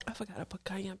forgot to put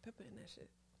cayenne pepper in that shit.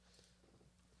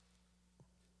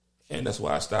 And that's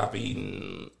why I stopped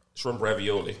eating shrimp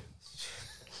ravioli.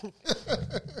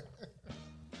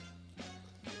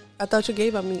 I thought you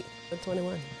gave up meat for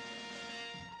 21.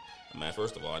 Man,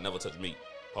 first of all, I never touch meat.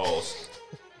 Pause.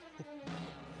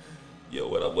 Yo,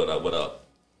 what up, what up, what up?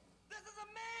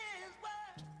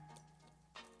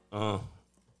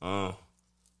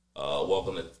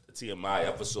 Welcome to TMI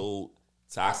episode,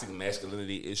 Toxic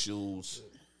Masculinity Issues.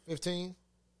 15?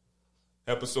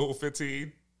 Episode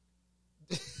 15.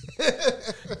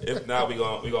 If not, we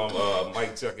gonna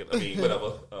mic check it. I mean,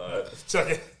 whatever.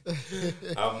 Check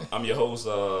it. I'm your host.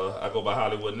 I go by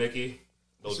Hollywood Nicky.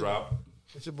 No drop.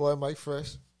 It's your boy Mike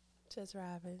Fresh. Just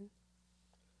Robin.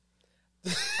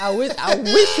 I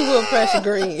wish you would press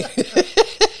green.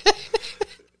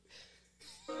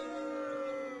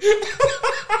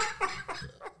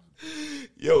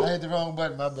 Yo, I hit the wrong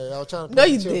button. My bad. I was trying to. No,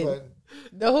 you didn't.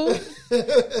 No.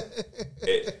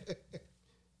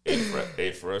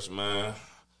 Hey, Fresh man.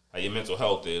 How your mental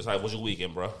health is? How was your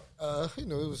weekend, bro? It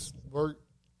was work.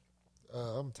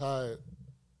 I'm tired.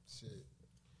 Shit.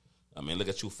 I mean, look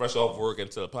at you, fresh off work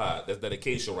into the pod. That's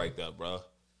dedication right there, bro.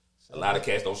 A lot of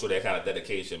cats don't show that kind of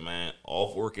dedication, man.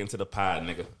 Off work into the pod,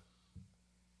 nigga.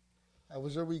 How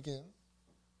was your weekend?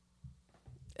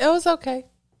 It was okay.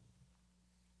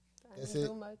 That's I didn't it?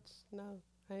 do much. No,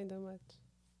 I ain't do much.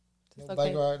 No Just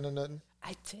bike riding or nothing?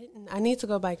 I didn't. I need to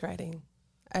go bike riding.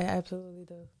 I absolutely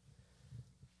do.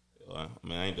 I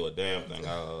mean, I ain't do a damn thing.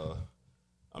 I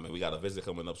mean, we got a visit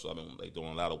coming up, so I've been like doing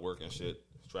a lot of work and shit,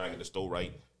 trying to get the store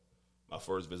right. My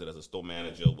first visit as a store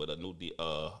manager with a new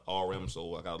RM,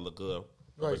 so I gotta look good.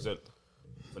 Right. Represent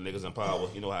for niggas in power.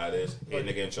 You know how it is. Hey,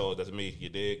 nigga in charge, that's me. You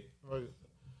dig? Right.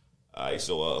 All right,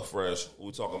 so Fresh, what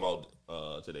we talking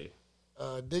about today?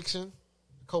 Addiction,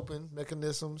 coping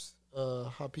mechanisms,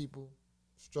 how people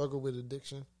struggle with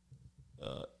addiction.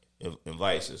 And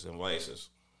vices.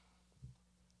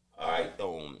 All right,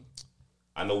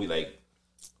 I know we like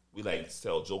to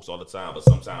tell jokes all the time, but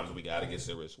sometimes we gotta get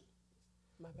serious.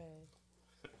 My bad.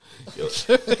 Yo.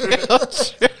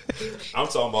 I'm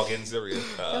talking about getting serious.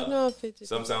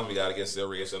 Sometimes we gotta get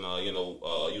serious and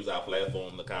use our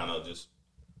platform to kind of just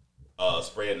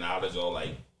spread knowledge or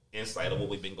like insight of what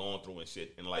we've been going through and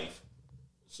shit in life.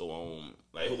 So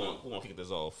like who gonna kick this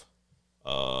off?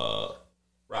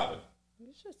 Robin.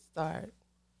 You should start.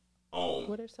 What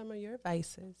What are some of your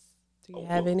vices? Do you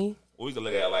have any? We can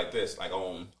look at it like this, like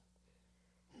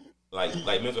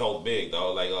mental health big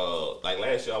though. Like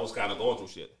last year I was kind of going through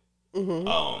shit. Mm-hmm.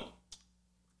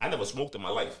 I never smoked in my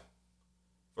life.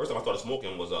 First time I started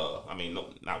smoking was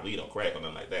not weed or crack or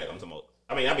nothing like that. I'm talking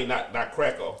about not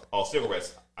crack or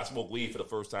cigarettes. I smoked weed for the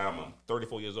first time. I'm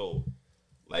 34 years old.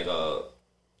 I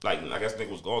guess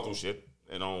nigga was going through shit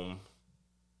and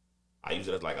I use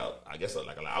it as like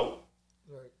an outlet.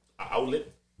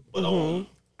 But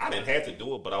I didn't have to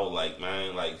do it, but I was like,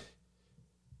 man, like,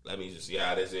 let me just see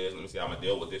how this is. Let me see how I'm gonna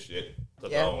deal with this shit.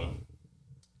 Cause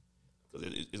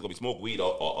it's gonna be smoke weed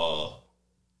or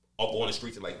go on the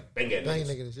streets and like bang at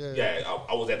niggas. Yeah,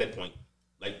 I was at that point.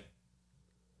 Like,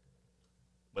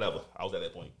 whatever. I was at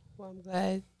that point. Well, I'm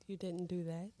glad you didn't do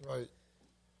that. Right.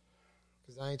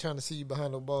 Because I ain't trying to see you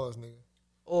behind no bars, nigga.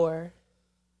 Or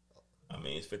I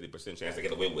mean, it's 50% chance to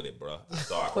get away with it, bro. I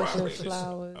saw crime pushing rate.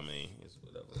 flowers. I mean, it's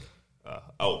whatever.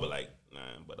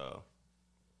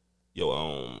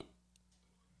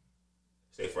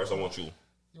 Say first, I want you.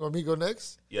 You want me to go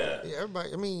next? Yeah. Yeah,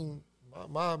 everybody. I mean,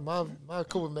 my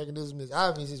coping mechanism is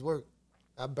obviously work.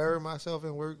 I bury myself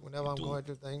in work whenever I'm going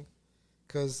through things.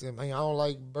 Because I don't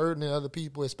like burdening other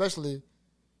people, especially,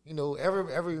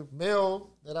 every male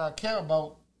that I care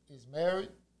about is married.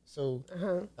 So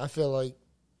I feel like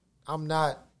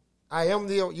I am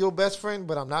your best friend,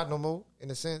 but I'm not no more in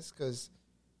a sense because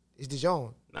it's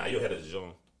Dijon. Nah, you're head of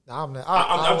Dijon. Nah, I'm not.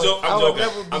 I'm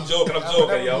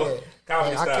joking, yo.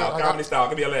 Comedy style.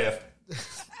 Give me a laugh.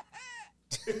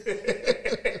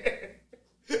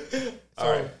 All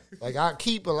right. Like, I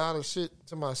keep a lot of shit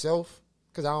to myself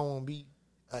because I don't want to be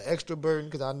an extra burden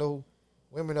because I know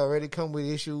women already come with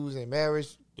issues and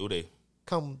marriage. Do they?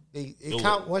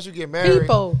 Once you get married.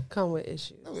 People come with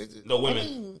issues. No,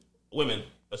 women,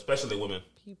 especially women.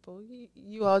 People,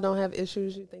 you all don't have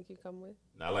issues you think you come with?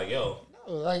 Not like, yo.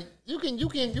 No, like, you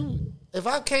if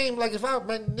I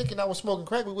met Nick and I was smoking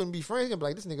crack, we wouldn't be friends. I'd be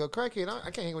like, this nigga a crackhead. I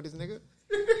can't hang with this nigga.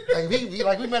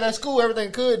 we met at school,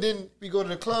 everything good. Then we go to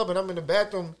the club and I'm in the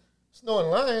bathroom snoring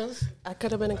lines. I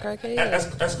could have been a crackhead.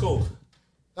 That's cool.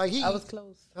 Like I was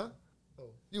close. Huh? Oh,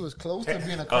 you was close to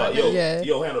being a crackhead?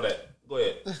 Yo, handle that. Go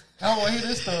ahead. I don't want to hear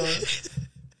this story.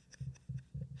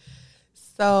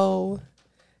 So,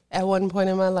 At one point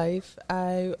in my life,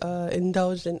 I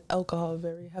indulged in alcohol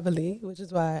very heavily, which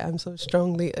is why I'm so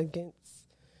strongly against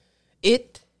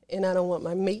it. And I don't want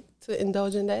my mate to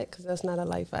indulge in that because that's not a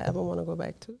life I ever want to go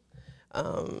back to.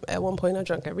 At one point, I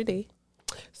drank every day.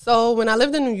 So when I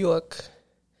lived in New York,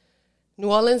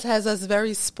 New Orleans has us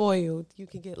very spoiled. You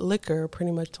can get liquor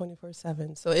pretty much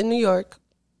 24/7. So in New York,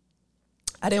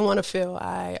 I didn't want to feel.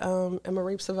 I am a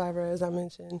rape survivor, as I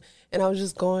mentioned, and I was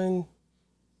just going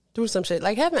through some shit,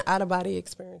 like having out-of-body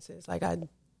experiences. Like, I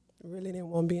really didn't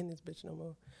want to be in this bitch no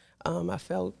more. I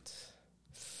felt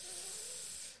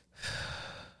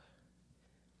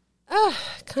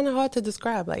kind of hard to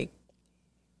describe, like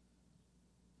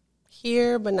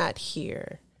here but not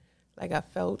here. Like, I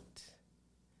felt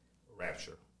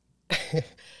rapture.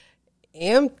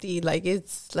 Empty, like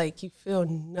it's like you feel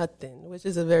nothing, which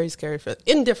is a very scary feeling.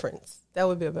 Indifference, that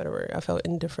would be a better word. I felt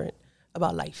indifferent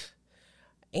about life.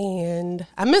 And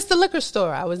I missed the liquor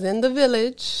store. I was in the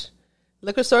Village.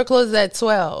 Liquor store closed at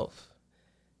 12.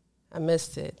 I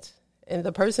missed it. And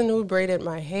the person who braided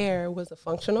my hair was a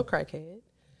functional crackhead.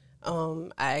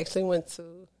 I actually went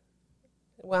to,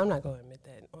 well, I'm not going to admit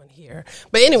that on here.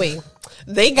 But anyway,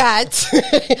 they got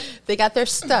they got their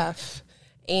stuff.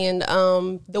 And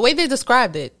the way they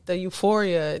described it, the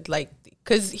euphoria, like,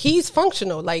 because he's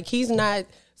functional. Like, he's not,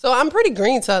 so I'm pretty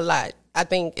green to a lot, I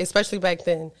think, especially back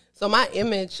then. So my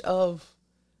image of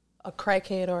a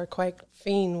crackhead or a crack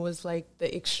fiend was like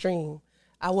the extreme.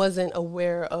 I wasn't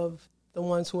aware of the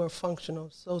ones who are functional.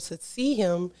 So to see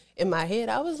him in my head,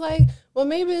 I was like, well,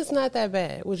 maybe it's not that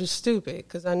bad, which is stupid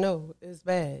because I know it's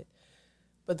bad.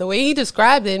 But the way he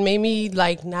described it made me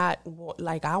like not,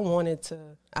 like I wanted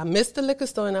to, I missed the liquor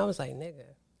store and I was like,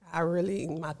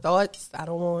 nigga, my thoughts, I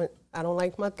don't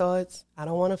like my thoughts. I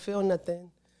don't want to feel nothing.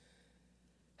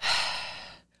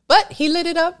 But he lit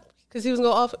it up. Because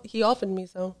he offered me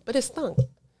some, but it stunk. So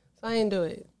I didn't do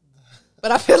it.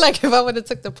 But I feel like if I would have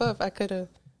took the puff, I could have,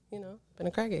 been a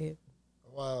crackhead.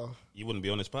 Wow. You wouldn't be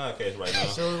on this podcast right now.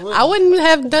 Sure I wouldn't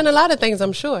have done a lot of things,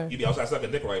 I'm sure. You'd be outside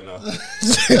sucking dick right now.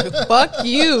 Fuck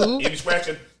you. You'd be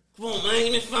scratching. Come on,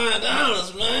 man, give me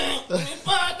 $5, man. Give me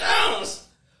 $5.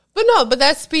 But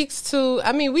that speaks to,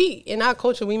 I mean, in our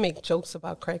culture, we make jokes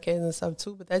about crackheads and stuff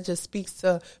too, but that just speaks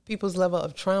to people's level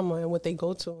of trauma and what they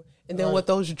go to, and then what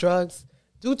those drugs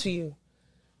do to you.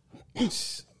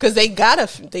 Because they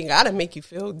gotta make you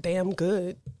feel damn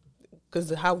good because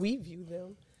of how we view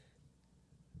them.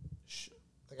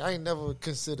 Like, I ain't never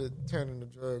considered turning to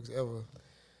drugs ever.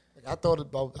 Like,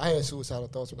 I had suicidal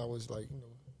thoughts when I was like,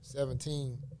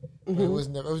 17. Mm-hmm. It was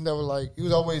never like, it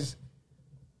was always,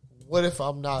 what if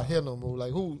I'm not here no more?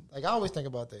 Like, who? Like, I always think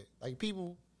about that. Like,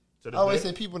 people, I always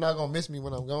say people not gonna miss me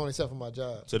when I'm gone, except for my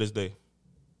job. To this day,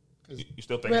 you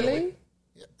still think really? That way?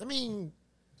 Yeah, I mean,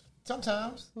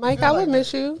 sometimes. Mike, I would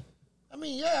miss you. I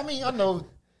mean, yeah. I mean, I know.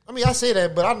 I mean, I say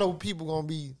that, but I know people gonna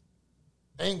be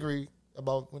angry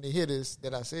about when they hear this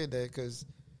that I said that because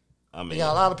they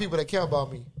got a lot of people that care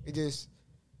about me. It just,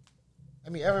 I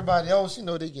mean, everybody else, they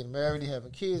getting married, they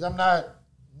having kids. I'm not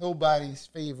nobody's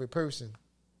favorite person.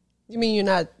 You mean you're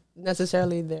not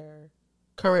necessarily their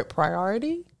current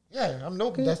priority? Yeah,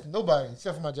 that's nobody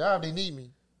except for my job. They need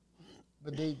me,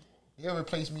 but they'll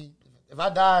replace me. If I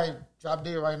die, drop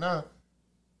dead right now,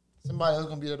 somebody else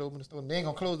gonna be there to open the store. They ain't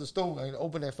gonna close the store and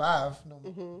open at 5 no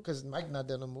more because Mike not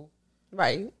there no more.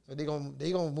 Right. So they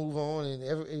gonna move on and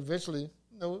eventually,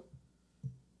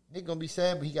 Nick gonna be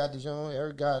sad, but he got DeJohn.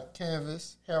 Eric got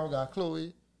Canvas. Harold got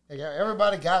Chloe.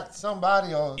 Everybody got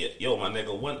somebody. Or yo, my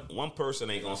nigga, one person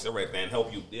ain't gonna sit right there and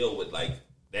help you deal with like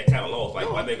that kind of loss. Like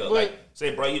my nigga, like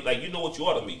say, bro, you know what you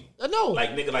ought to be. I know.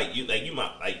 Like nigga, you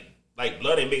might like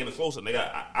blood ain't making it closer. Nigga,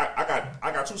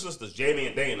 I got 2 sisters, Jamie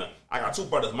and Dana. I got 2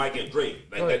 brothers, Mike and Dre.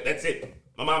 Like that's it.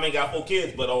 My mom ain't got 4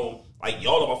 kids, but like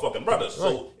y'all are my fucking brothers.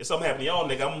 Right. So if something happen to y'all,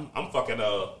 nigga, I'm fucking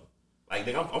like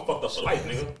nigga, I'm fucked up for life,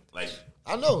 nigga. Like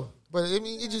I know, but I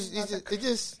mean, it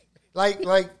just like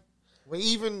well,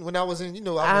 even when I was in,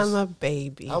 I'm a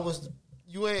baby.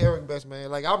 You ain't Eric Best, man.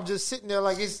 Like I'm just sitting there,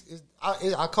 like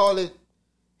I call it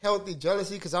healthy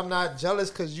jealousy because I'm not jealous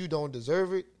because you don't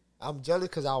deserve it. I'm jealous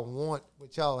because I want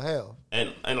what y'all have.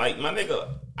 And like my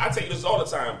nigga, I tell you this all the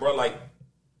time, bro. Like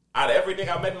out of every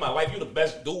nigga I met in my life, you the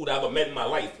best dude I ever met in my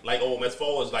life. Like as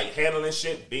far as like handling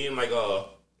shit, being like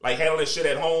handling shit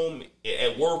at home,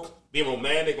 at work, being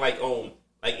romantic, like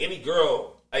any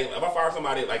girl. Like if I find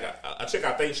somebody like a chick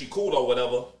I think she cool or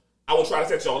whatever, I will try to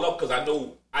set y'all up because I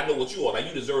know what you are. Like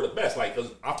you deserve the best. Like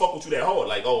because I fuck with you that hard.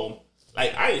 Like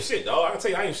like I ain't shit, dog. I can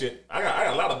tell you I ain't shit. I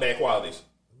got a lot of bad qualities.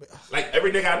 Like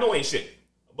every nigga I know ain't shit.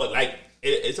 But like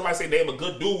if somebody say name a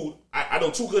good dude, I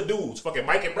know 2 good dudes. Fucking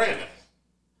Mike and Brandon.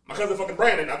 My cousin fucking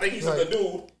Brandon. I think he's a good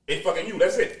dude. And fucking you.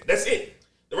 That's it. That's it.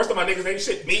 The rest of my niggas ain't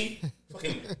shit. Me,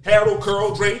 fucking Harold,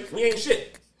 Curl, Drake. We ain't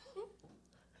shit.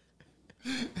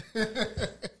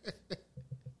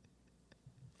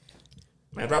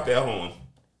 Man, drop that horn.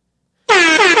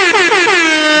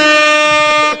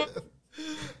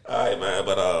 All right, man.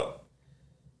 But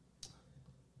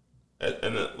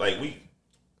like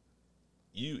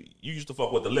you used to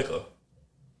fuck with the liquor.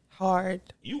 Hard.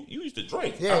 You used to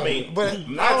drink. Yeah, I mean, but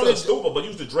not to the stupid, but you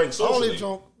used to drink socially. I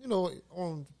only drunk,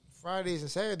 on Fridays and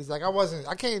Saturdays. Like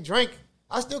I can't drink.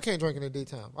 I still can't drink in the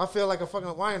daytime. I feel like a fucking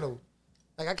wino.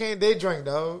 Like I can't day drink,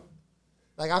 dog.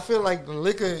 Like I feel like the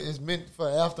liquor is meant for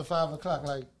after 5 o'clock.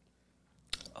 Like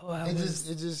it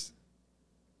just.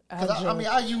 I mean,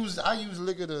 I use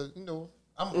liquor to,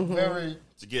 I'm very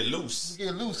to get loose.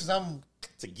 Because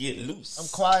to get loose. I'm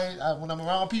quiet. When I'm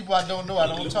around people I don't know, I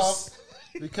don't talk.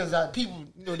 Because people,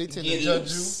 they tend to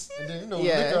judge you. And then,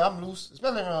 liquor, I'm loose.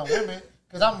 Especially around women.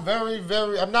 Because I'm very,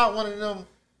 very, I'm not one of them,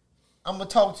 I'm going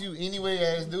to talk to you anyway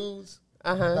as dudes.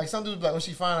 Like some dudes, like when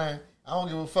she fine, I don't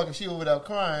give a fuck if she over there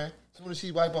crying. As soon as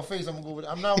she wipe her face, I'm going to go with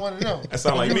it. I'm not one of them. That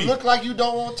sound like me. If you look like you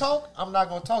don't want to talk, I'm not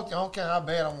going to talk to you. I don't care how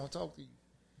bad I want to talk to you.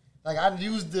 Like I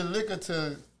use the liquor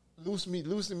to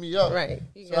loosen me up. Right.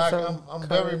 So I'm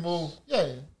very moved.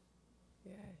 Yeah.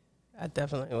 I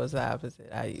definitely was the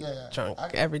opposite. I drunk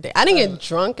every day. I didn't get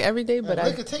drunk every day, but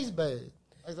liquor tastes bad.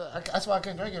 That's why I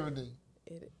can't drink every day.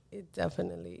 It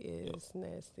definitely is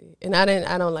nasty, and I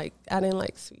didn't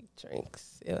like sweet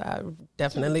drinks. I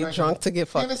definitely drunk to get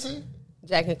fucked. Hennessy?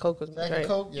 Jack and Coke was my drink.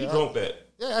 Coke, you drunk that?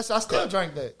 Yeah, I still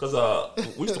drank that. Because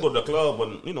we used to go to the club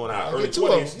when in our early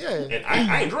 20s, and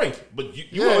I ain't drink, but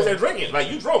you always had drinking.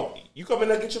 Like you drunk, you come in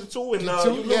there get you the two, and you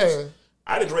lose.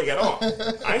 I didn't drink at all.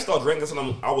 I ain't start drinking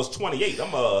until I was 28.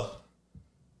 I'm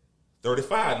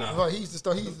 35 now. Right, he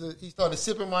started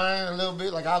sipping mine a little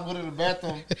bit. Like I'll go to the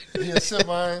bathroom, he'll sip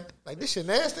mine. Like this shit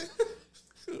nasty.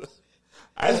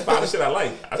 I just found the shit I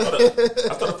like. I started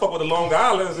fucking with the Long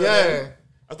Islands. And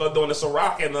I started doing the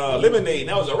Ciroc and lemonade. And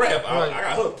that was a wrap. I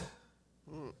got hooked.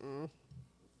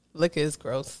 Liquor is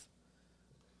gross.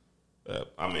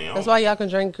 I that's why y'all can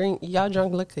drink green. Y'all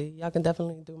drunk liquor. Y'all can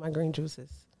definitely do my green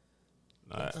juices.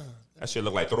 That shit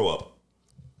look like throw up.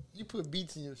 You put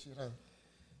beets in your shit, huh?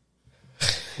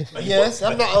 Like yes,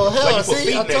 I'm not. Oh hell!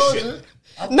 See, I told you.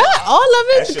 Not all of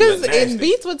it because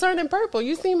beets would turn in purple.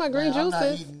 You see my green juices? I'm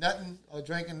not eating nothing or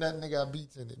drinking nothing that got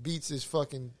beets in it. Beets is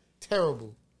fucking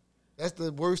terrible. That's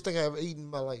the worst thing I've ever eaten in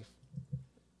my life,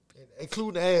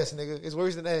 including ass, nigga. It's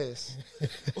worse than ass.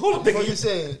 Hold on, nigga. You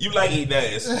saying you like eating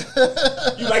ass?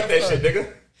 You like that shit,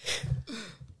 nigga?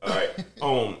 All right.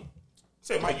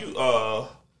 Say, Mike, you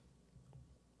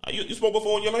smoked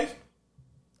before in your life?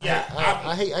 Yeah,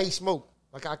 I hate smoke.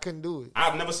 Like I couldn't do it.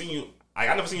 I've never seen you. I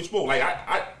never seen you smoke. Like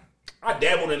I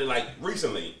dabbled in it like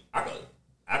recently. I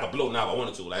could blow now if I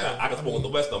wanted to. Like I could smoke with the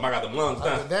West of them. I got them lungs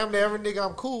down. Damn near every nigga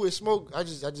I'm cool with smoke. I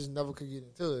just never could get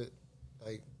into it.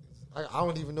 Like I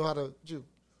don't even know how to do.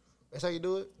 That's how you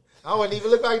do it. I wouldn't even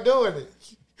look like doing it.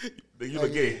 You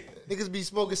look gay. Niggas be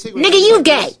smoking cigarettes. Nigga, you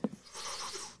gay.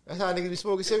 That's how niggas be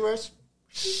smoking cigarettes.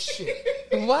 Shit.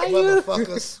 Why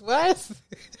motherfuckers? What?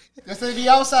 Because they be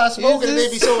outside smoking and they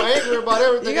be so angry about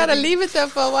everything. You gotta leave it there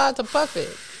for a while to puff it.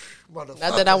 Not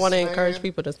that I want to encourage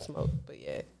people to smoke, but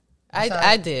yeah,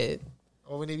 I did.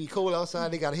 Or when they be cold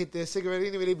outside, they gotta hit their cigarette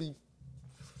anyway. They be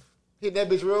hitting that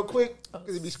bitch real quick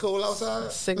because it be cold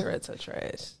outside. Cigarettes are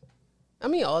trash. I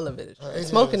mean, all of it is trash.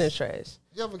 Smoking is trash.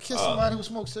 You ever kiss somebody who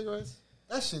smokes cigarettes?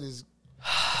 That shit is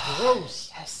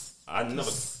gross. Yes.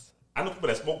 I know people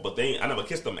that smoke, but I never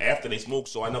kissed them after they smoke,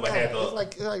 so I never had the.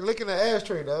 It's like licking an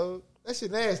ashtray, dog. That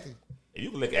shit nasty. If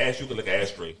you can lick ass, you can lick an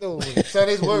ashtray. No, son,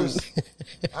 it's worse.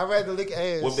 I'd rather lick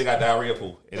ass. What if they got diarrhea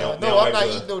poo? No, I'm not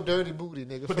eating no dirty booty,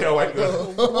 nigga. Put that white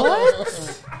girl.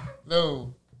 What?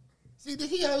 No. See,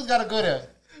 he always gotta go there.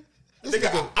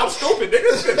 Nigga, I'm stupid,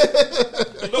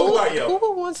 nigga. You know who I am.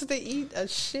 Who wants to eat a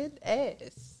shit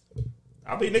ass?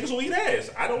 I mean, niggas who eat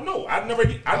ass. I don't know. I've never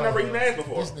eaten ass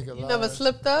before. You never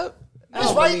slipped up?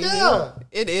 It's right there.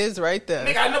 It is right there.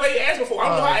 Nigga, I never ate ass before. I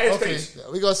don't know how ass tastes.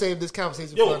 We're going to save this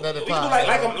conversation for another we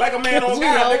podcast. do like a man on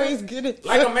God, always get it.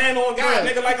 Like a man on God,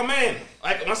 nigga, like a man.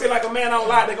 Like when I say like a man, I don't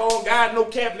lie. Nigga on God, no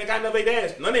cap, nigga, I never ate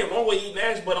ass. Nothing wrong with eating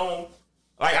ass, but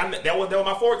that was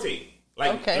my forte.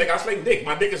 Like, I slay dick.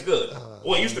 My dick is good.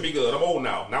 Well, it used to be good. I'm old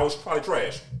now. Now it's probably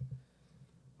trash.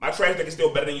 My trash dick is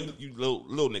still better than you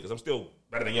little niggas. I'm still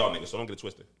better than y'all niggas, so don't get it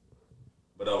twisted.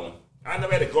 But I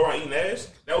never had to go around eating ass.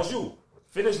 That was you.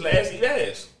 Finish last, eat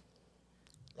ass.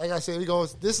 Like I said, we're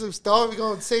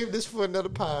gonna save this for another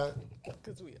pod.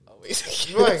 Because we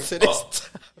always Right. to this.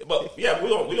 But yeah, we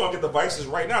don't get the vices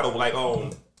right now though. Like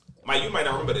Mike, you might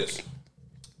not remember this.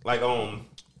 Like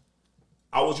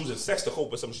I was using sex to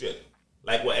cope with some shit.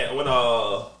 Like when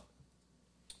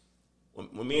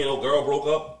me and old girl broke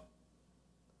up,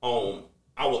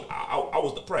 I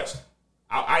was depressed.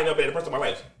 I ain't never been depressed in my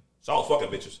life, so I was fucking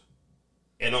bitches.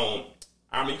 And I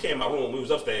remember you came in my room. We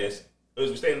was upstairs. It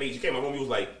was staying in these. You came in my room. You was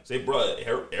like, "Say, bro, it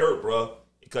hurt, bro.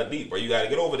 It cut deep, bro. You gotta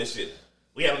get over this shit."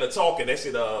 We having a talk, and that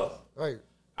shit. Right.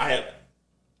 I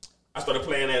started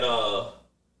playing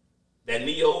that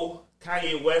Neo,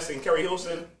 Kanye West, and Kerry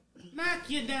Hilson. Knock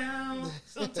you down,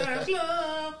 sometimes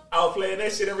love. I was playing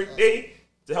that shit every day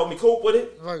to help me cope with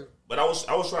it. Right. But I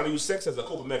was trying to use sex as a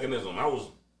coping mechanism. That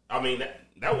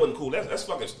wasn't cool. That's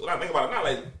fucking. I think about it now.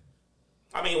 Like,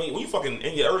 I mean, when you fucking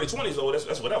in your early 20s, though,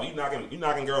 that's whatever. You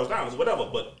knocking girls down, it's whatever.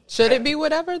 But should it be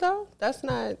whatever though? That's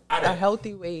not a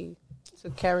healthy way to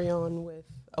carry on with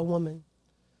a woman.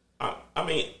 I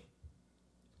mean,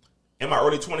 in my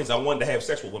early 20s, I wanted to have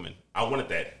sex with women. I wanted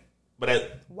that.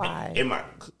 But why?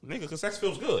 Because sex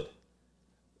feels good.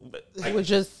 Like, with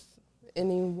just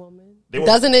any woman.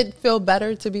 Doesn't it feel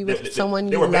better to be with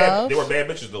someone you love? They were bad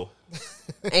bitches though.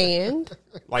 And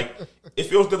like, it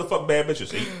feels good to fuck bad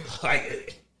bitches.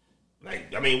 Like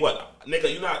I mean, what,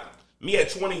 nigga? You not me at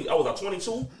 20? I was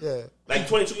 22. Yeah. Like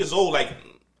 22 years old. Like,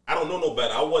 I don't know no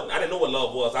better. I didn't know what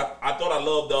love was. I thought I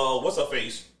loved what's her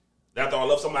face. Then I thought I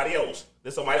loved somebody else.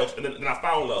 Then somebody else, and then I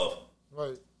found love.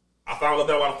 Right. I found love.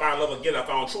 Then when I found love again, I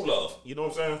found true love. You know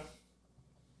what I'm saying?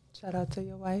 Shout out to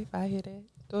your wife. I hear that.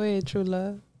 Go ahead, true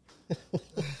love.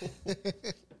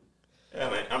 Yeah,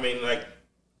 man. I mean, like,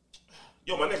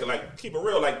 yo, my nigga, like, keep it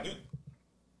real. Like,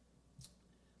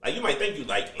 you might think you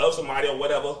like love somebody or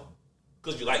whatever,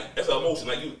 cause you like it's an emotion.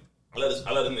 Like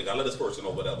I love this person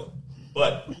or whatever.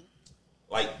 But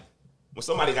like when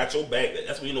somebody got your back,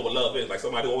 that's when you know what love is. Like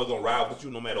somebody always gonna ride with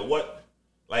you no matter what.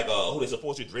 Like who they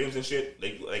support your dreams and shit.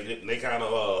 They kind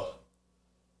of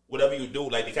whatever you do,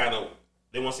 like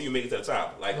they want to see you make it to the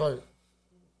top. Like right.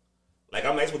 Like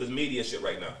I'm nice with this media shit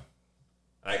right now.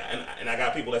 Like and I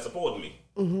got people that supported me.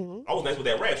 Mm-hmm. I was nice with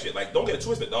that rap shit. Like don't get it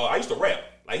twisted, dog. I used to rap.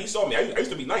 Like he saw me. I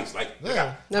used to be nice. Like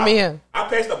yeah. I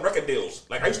passed up record deals.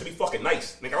 Like I used to be fucking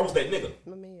nice. Nigga, I was that nigga.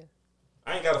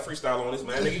 I ain't got a freestyle on this,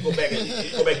 man. Nigga, you go back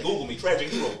and Google me, Tragic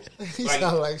Hero. He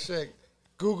sound like Shaq.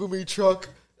 Google me, truck.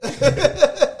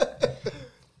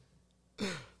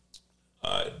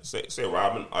 Say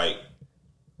Robin, like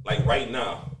right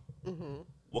now,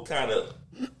 what kind of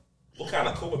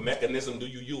coping mechanism do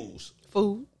you use?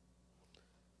 Food.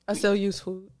 I still use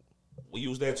food. We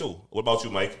use that too. What about you,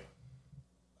 Mike?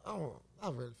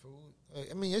 Not really food.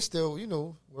 I mean, it's still,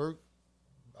 work.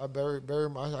 I bury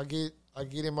my. I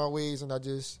get in my ways, and I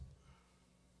just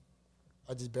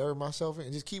bury myself in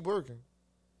and just keep working.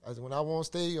 When I won't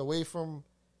stay away from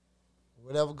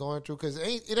whatever going through, because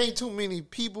it ain't too many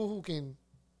people who can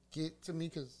get to me,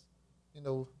 because a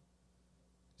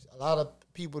lot of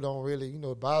people don't really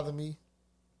bother me.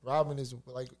 Robin is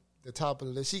like the top of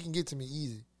the list. She can get to me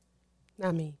easy.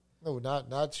 Not me. No,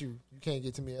 not you. You can't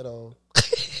get to me at all.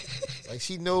 Like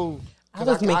she know. I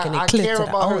was making it clear. I care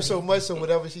about her so much, so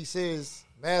whatever she says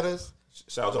matters.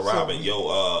 Shout out to Robin. My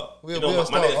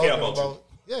nigga care about you.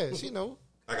 Yeah, she know.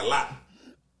 Like a lot.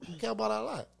 I care about her a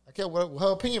lot. I care what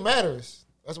her opinion matters.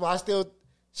 That's why I still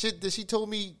shit that she told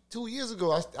me 2 years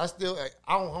ago. I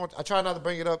try not to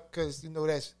bring it up because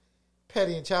that's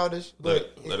petty and childish.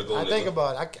 But let it go. I think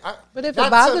about it. But if it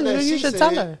bothers her, you should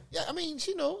tell her. Yeah, I mean,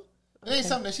 she know. It ain't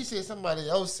something that she said somebody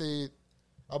else said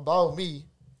about me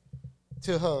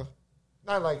to her.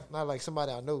 Not like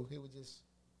somebody I know. It was just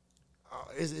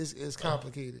it's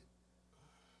complicated.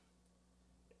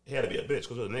 He had to be a bitch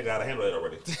because the nigga had to handle it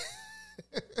already.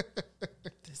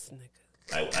 This nigga.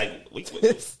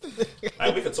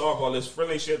 Like we could talk all this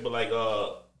friendly shit, but like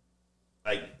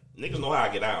niggas know how I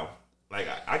get down. Like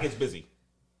I get busy.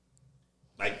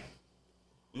 Like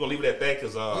we gonna leave it at that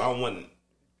because I don't want.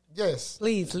 Yes,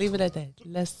 please leave it at that.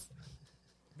 Let's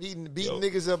beating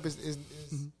niggas up is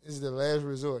the last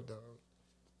resort, dog.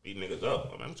 Beating niggas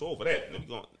up. I mean, I'm too old for that.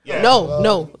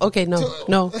 No. Okay, no.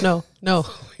 No. No.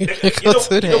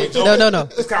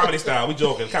 It's comedy style. We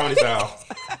joking. Comedy style.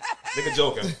 Nigga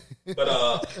joking.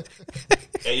 But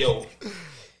hey yo,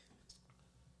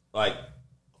 like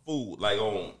food. Like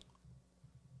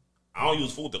I don't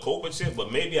use food to cope with shit,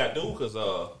 but maybe I do because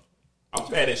I'm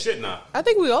bad at shit now. I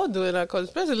think we all do it in our culture,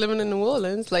 especially living in New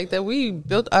Orleans. Like that, we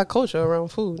built our culture around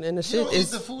food, and the shit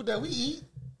is the food that we eat.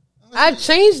 I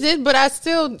changed it, but I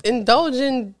still indulge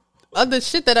in other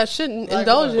shit that I shouldn't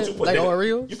indulge in, like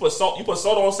Oreos. You put salt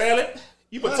on salad?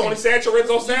 You put Tony Saturates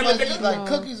on salad, You nigga? like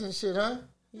cookies and shit, huh?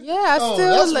 Yeah, I Oh,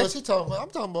 still that's like. what she talking about. I'm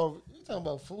talking about. You talking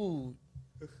about food,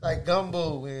 like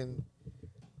gumbo and.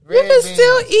 You red can beans.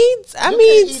 still eat. I You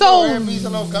mean, can't eat so no red beans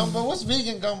and no gumbo. What's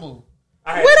vegan gumbo?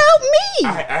 without meat,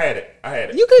 I had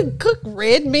it. you could cook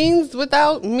red beans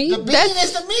without meat. The bean That's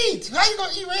is the meat. How you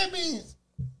gonna eat red beans?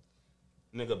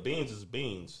 Nigga, beans is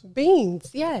beans. beans,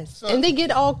 yes, So- and they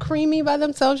get all creamy by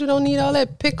themselves. You don't need all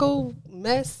that pickle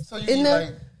mess So you in eat there.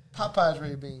 like Popeye's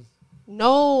red beans.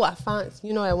 No, I find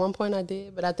at one point I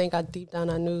did, but I think deep down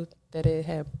I knew that it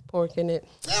had pork in it.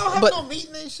 They don't have But no meat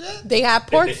in their shit. they have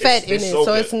pork They fat in it, soak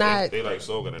so it's not. They like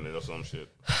soaking in it or some shit.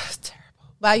 It's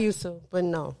terrible. But I used to, but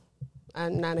no,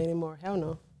 I'm not anymore. Hell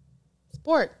no, it's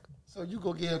pork. So you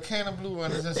go get a can of Blue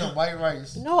Runners and some white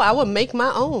rice. No, I would make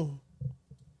my own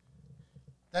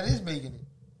That is making it.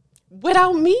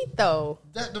 without meat though.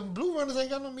 That the Blue Runners ain't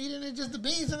got no meat in it, just the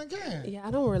beans in the can. Yeah,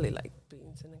 I don't really like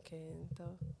beans in a can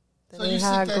though. That So you ain't sit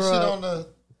how I that grew shit up. on the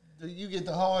you get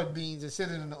the hard beans and sit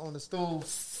it on the stove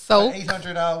So for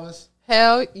 800 hours.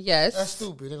 hell yes, That's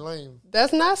stupid and lame.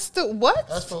 That's not what?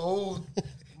 That's for old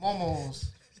momos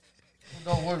who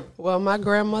don't work. Well, my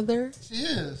grandmother She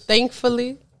is.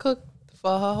 thankfully cooked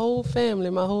for her whole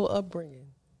family, my whole upbringing.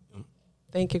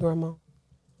 Thank you, Grandma.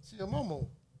 She a momo.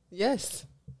 Yes.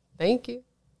 Thank you.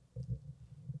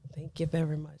 Thank you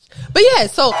very much. But yeah,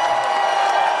 so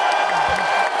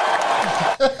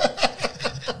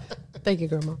thank you,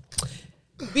 Grandma.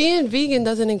 Being vegan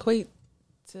doesn't equate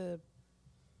to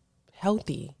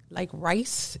healthy. Like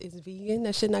rice is vegan.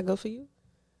 That shit not good for you.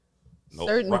 No,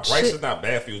 Certain rice shit- is not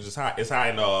bad for you. It's high. It's high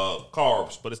in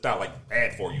carbs, but it's not like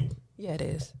bad for you. Yeah, it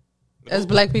is. As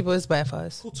black people, it's bad for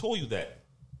us. Who told you that?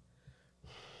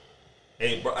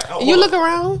 Hey, bro, You look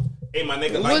around. Hey, my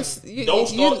nigga, like, What's- you- don't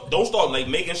start like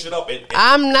making shit up. And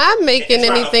I'm not making and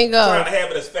trying anything Trying up. to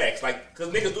have it as facts, like, cause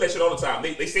niggas do that shit all the time.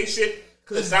 They say shit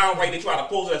cause it sound right. They try to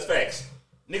pose it as facts.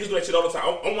 Niggas do that shit all the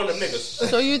time. I'm one of them niggas.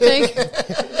 So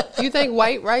you think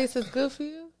white rice is good for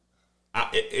you?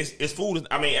 It's food.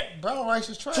 I mean, Brown rice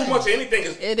is trash. too much of anything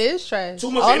is It is trash. too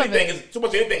much. All Of of anything it. is too much.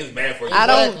 Of anything is bad for you. I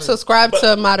don't Exactly. subscribe But-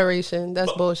 to moderation. That's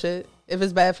but- bullshit. If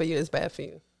it's bad for you, it's bad for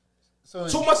you. So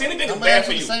Too much of anything is I'm bad asking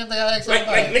for the you. same thing I asked Like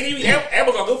everybody. nigga, you eat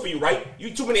apples are good for you, right? You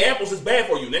eat too many apples is bad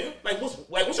for you, nigga.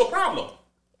 What's your problem?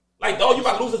 Like, dog, you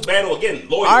about to lose this battle again.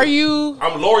 Lawyer. Are you?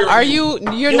 I'm lawyer. Are you?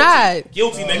 You're Guilty. not.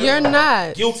 Guilty, nigga. You're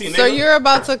not. Guilty, nigga. So you're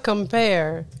about to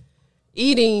compare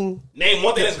eating. Name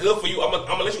one thing that's good for you. I'm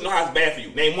gonna let you know how it's bad for you.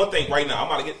 Name one thing right now. I'm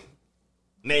about to get.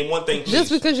 Name one thing, please.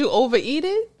 Just because you overeat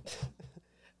it?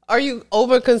 Are you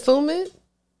over consuming?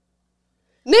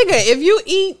 Nigga, if you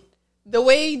eat the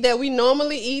way that we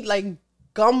normally eat, like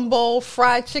gumbo,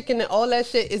 fried chicken, and all that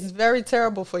shit, is very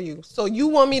terrible for you. So you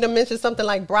want me to mention something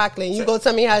like broccoli, and you go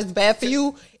tell me how it's bad for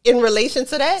you in relation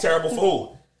to that? Terrible for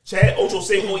who? Chad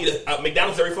Ochocinco eat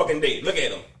McDonald's every fucking day. Look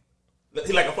at him.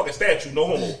 He like a fucking statue. No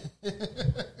homo.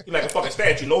 He like a fucking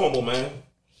statue. No homo, man.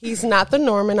 He's not the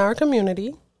norm in our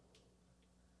community.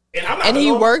 And I'm not. And the he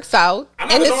norm. works out, I'm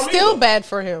not and the it's norm still either. bad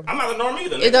for him. I'm not the norm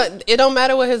either. It Nigga. don't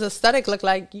matter what his aesthetic look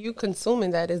like. You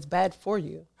consuming that is bad for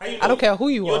you. How you know? I don't care who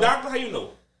you You a are. doctor? How you know?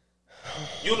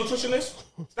 You a nutritionist?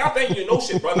 Stop thinking you know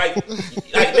shit, bro. Like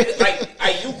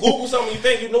you Google something, you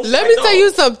think you know shit. Let like, me no. tell you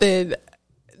something.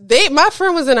 My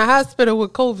friend was in a hospital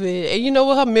with COVID, and you know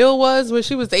what her meal was when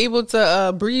she was able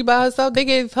to breathe by herself? They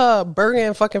gave her a burger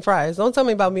and fucking fries. Don't tell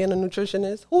me about being a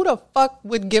nutritionist. Who the fuck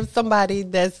would give somebody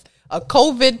that's a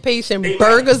COVID patient They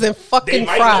burgers might- and fucking they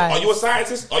might fries? Know, are you a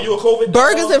scientist? Are you a COVID?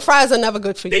 Burgers doctor? and fries are never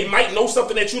good for you. They might know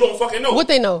something that you don't fucking know. What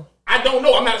they know? I don't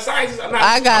know. I'm not a scientist.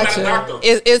 I got I'm you. not a doctor.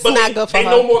 It's But not good for they her.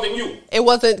 know more than you. It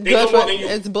wasn't They good know more for than you.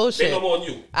 It's bullshit. They know more than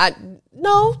you.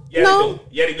 No. Yeah, they do.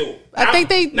 Yeah, they do. I think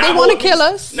they Not more want to than kill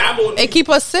you. us Not more than and you. keep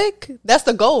us sick. That's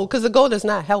the goal, because the goal is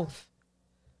not health.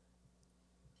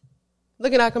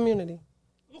 Look at our community.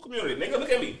 Look, community, nigga. Look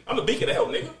at me. I'm the beacon of health,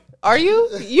 nigga. Are you?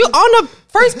 You on the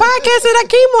first podcast that I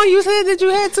came on, you said that you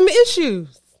had some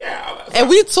issues. Yeah. And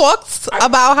we talked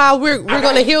about how we're got-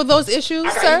 going to heal those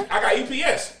issues, sir. I got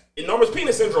EPS. Enormous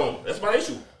penis syndrome. That's my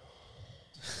issue.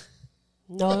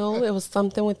 No, it was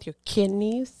something with your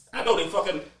kidneys. I know they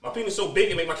fucking, my penis so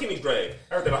big it make my kidneys drag.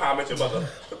 I heard that on How I Met Your Mother.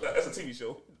 That's a TV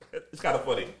show. It's kind of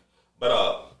funny. But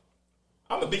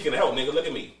I'm the beacon of health, nigga. Look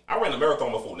at me. I ran a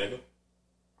marathon before, nigga.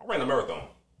 I ran a marathon.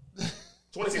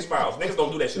 26 miles. Niggas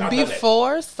don't do that shit. I've done that.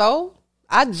 Before, so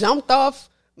I jumped off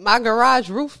my garage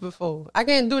roof before. I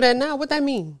can't do that now. What that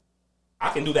mean? I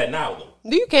can do that now, though.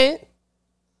 No, you can't.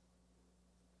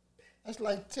 That's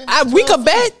like 10. We could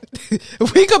bet.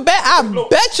 We could bet. I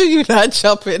bet you're not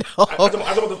jumping off. I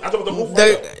jumped off the roof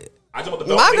right I jump up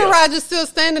the My balcony. garage is still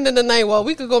standing in the night. Well,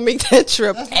 we could go make that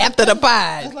trip after the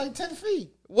pod. That's like 10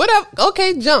 feet. What up?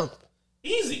 Okay, jump.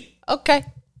 Easy. Okay.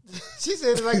 She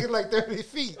said it's like 30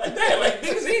 feet. Like that. Like,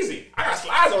 niggas easy. I got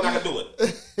slides on. I can do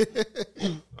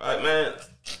it. All right, man.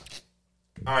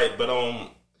 All right, but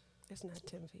It's not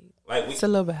 10 feet. like It's a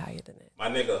little bit higher than that. my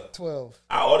nigga, 12.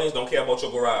 our audience don't care about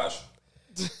your garage.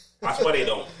 I swear they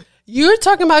don't. You're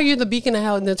talking about you're the beacon of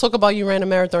health, and then talk about you ran a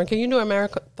marathon. Can you do a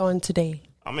marathon today?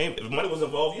 I mean, if money was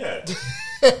involved, yeah.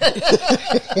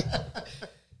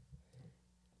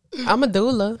 I'm a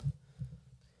doula.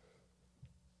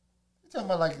 You talking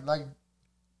about like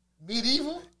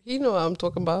medieval? You know what I'm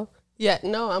talking about. Yeah,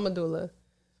 no, I'm a doula.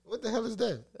 What the hell is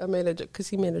that? I made a joke because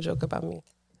he made a joke about me.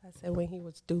 I said when he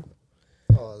was due.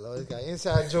 Oh Lord, it's got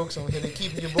inside jokes on here. They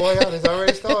keeping your boy out. It's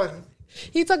already starting.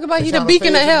 He talking about They he the trying to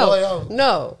beacon of phase your boy health. out.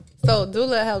 No, so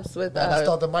doula helps with I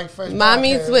start the Mike Fresh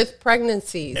mommies podcast. with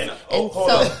pregnancies. And, And hold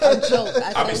so up. a joke.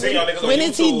 I be seeing y'all niggas on when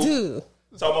did he YouTube. do?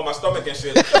 Talking about my stomach and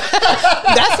shit.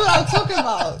 That's what I'm talking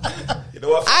about. You know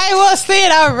what? I will say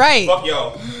it out right. Fuck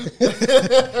y'all.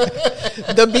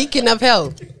 The beacon of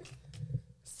health,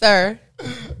 sir.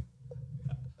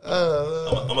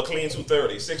 I'm a clean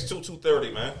 230. 6'2",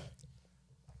 230, man.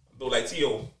 Look like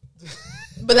T.O.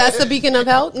 But that's the beacon of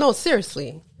health? No,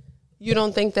 seriously. You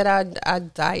don't think that our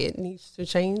diet needs to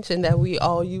change and that we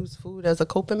all use food as a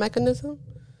coping mechanism?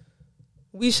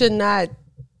 We should not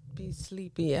be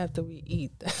sleepy after we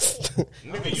eat.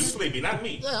 Nigga, you sleepy, not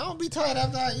me. Yeah, I don't be tired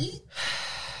after I eat.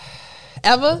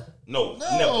 Ever? No,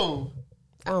 never. No.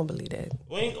 I don't believe that.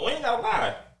 We ain't gotta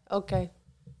lie. Okay.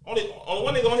 Only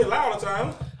one nigga on here lie all the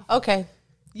time. Okay.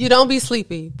 You don't be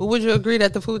sleepy, but would you agree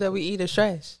that the food that we eat is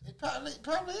trash? It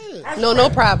probably is. No,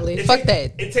 probably. It Fuck ta-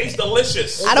 that. It tastes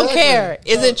delicious. I don't care.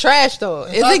 Is it trash though?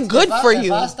 Is it good for If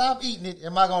you? I stop eating it,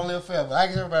 am I gonna live forever? I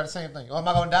guess everybody the same thing. Or am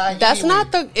I gonna die? That's anyway?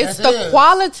 not the. It's Yes, it the is.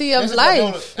 quality of This is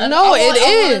life. I No, want- it I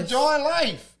wanna is. enjoy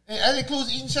life. And that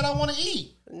includes eating shit I want to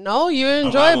eat. No, you I'm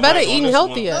enjoy better right on eating this one.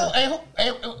 healthier. No,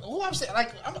 and who I'm saying,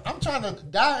 like, I'm trying to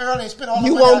die early and spend all the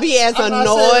You money. won't be as I'm not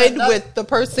saying annoyed that- with the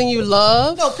person you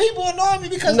love. No, people annoy me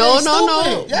because No, they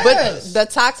stupid. Yes. But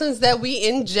the toxins that we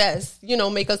ingest,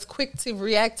 make us quick to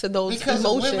react to those because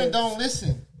emotions. women don't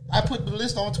listen. I put the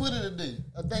list on Twitter today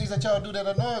of things that y'all do that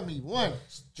annoy me. One,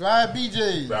 dry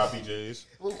BJs. Dry PJs.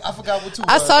 I forgot what two.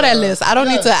 I was. saw that list. I don't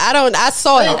need to. I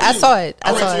saw it. Thank I you. saw it.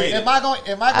 I I saw retweeted it. Am I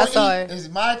going saw to it. eat? Is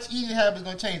my eating habits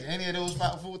going to change any of those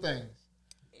food things?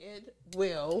 It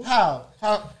will.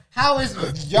 How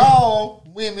is y'all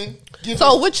women giving?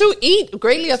 So what you eat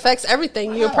greatly affects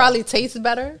everything. You'll Wow. probably taste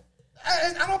better.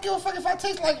 I don't give a fuck if I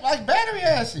taste like battery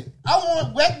acid. I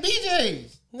want wet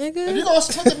BJs. Nigga. If you gonna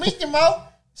put the meat in your mouth,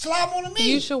 slime on the meat.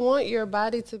 You should want your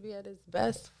body to be at its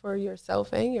best for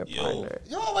yourself and your partner.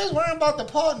 You always worrying about the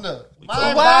partner. My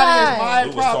talking- body is We my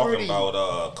was property. talking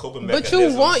about coping But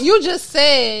mechanisms. you just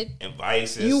said and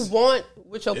vices. you want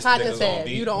what your This partner nigga's said. gonna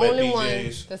be You the wet only one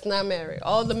BJs. that's not married.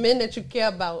 All the men that you care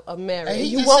about are married. And And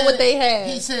he you just want said what they He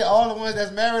have. said all the ones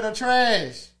that's married are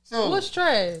trash. So What's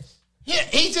trash?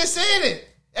 he just said it.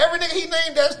 Every nigga he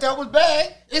named that was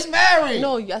bad is married.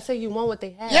 No, I say you want what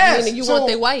they have. Yes, Meaning you so- want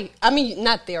their wife. I mean,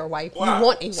 not their wife. Why? You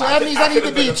want a So wife. that means I need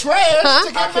to be trash Huh?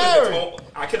 to get married.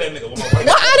 I kill that nigga with my wife.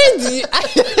 No, I didn't.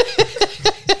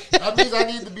 That means I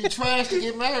need to be trash to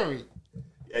get married.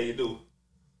 Yeah, you do.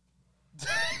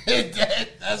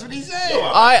 That's what he said.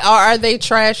 Are they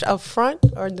trash up front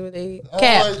or do they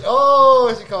cap?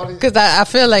 Oh, she called it. Because I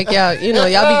feel like y'all be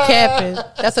capping.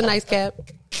 That's a nice cap.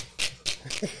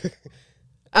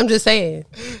 I'm just saying.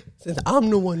 Since I'm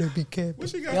the one that be capping. What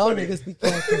she got Y'all funny? niggas be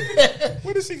capping.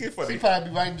 What did she get funny? He probably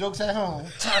be writing jokes at home.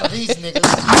 Tired of these niggas.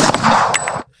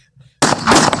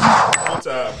 One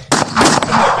time. I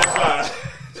let that fly.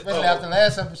 Especially after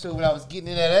last episode when I was getting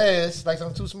in that ass like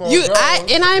some too small I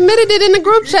admitted it in the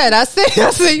group chat. I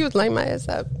said you was lighting my ass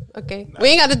up. Okay. We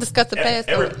ain't got to discuss the past.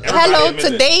 Everybody Hello,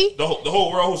 admitted today. it. The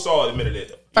whole world who saw it admitted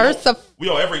it. First of we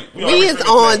on every we is freaking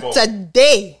on platform.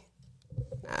 today.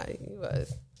 Nah, you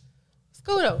was. It's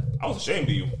cool though. I was ashamed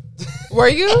of you. Were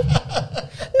you?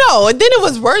 No, and then it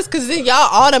was worse because then y'all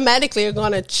automatically are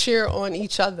gonna cheer on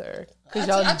each other because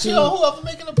y'all I do. chill on whoever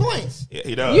making the points. Yeah,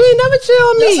 he does. You ain't never cheer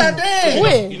on me. Yes, I did.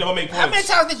 When? You never make How many points.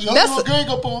 times did you That's hold your gang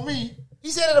up on me? He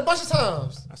said it a bunch of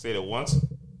times. I said it once.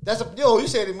 You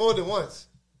said it more than once.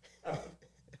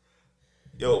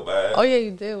 Yo, man. Oh yeah,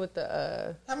 you did with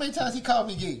the How many times he called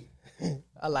me gay?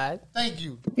 a lot. Thank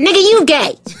you. Nigga, you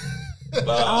gay.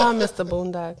 Oh, Mr.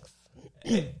 Boondocks.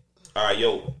 All right,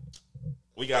 yo.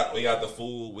 We got the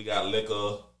food. We got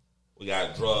liquor. We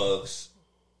got drugs.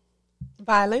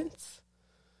 Violence.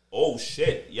 Oh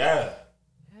shit! Yeah.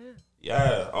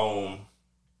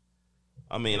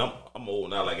 I mean, I'm old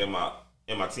now. Like in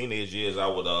my teenage years, I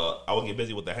would get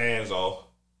busy with the hands off.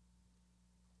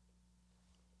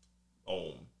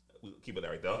 We keep it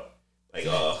right there. Like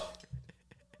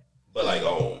but like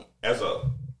as a,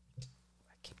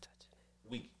 I keep touching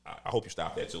it. I hope you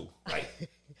stop that too. Like,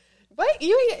 but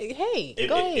hey,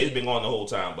 go ahead. It's been going the whole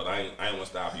time, but I ain't gonna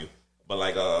stop you. But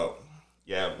like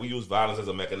yeah, we use violence as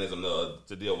a mechanism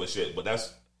to deal with shit. But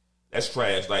that's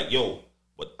trash. Like, yo,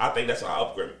 but I think that's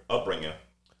our upbringing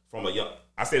from a young.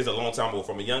 I said this a long time ago.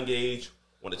 From a young age,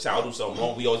 when the child do something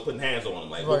wrong, we always putting hands on them,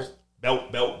 like right.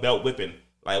 belt whipping.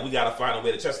 Like, we gotta find a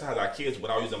way to chastise our kids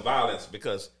without using violence,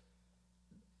 because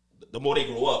the more they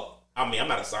grow up, I mean, I'm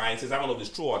not a scientist, I don't know if it's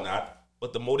true or not,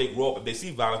 but the more they grow up, if they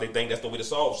see violence, they think that's the way to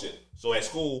solve shit. So at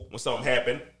school, when something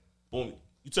happened, boom,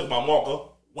 you took my marker,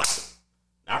 what?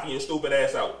 Knocking your stupid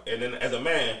ass out. And then as a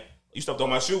man, you stepped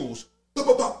on my shoes,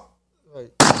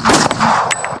 right.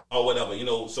 or whatever, you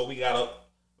know. So we gotta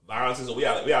violence is we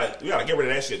gotta get rid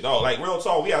of that shit, dog. Like, real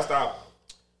talk, we gotta stop.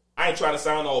 I ain't trying to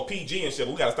sound all PG and shit,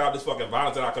 but we gotta stop this fucking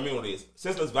violence in our communities.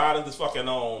 Senseless violence, this fucking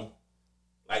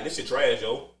like, this shit trash,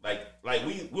 yo. Like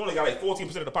we only got like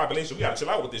 14% of the population. We gotta chill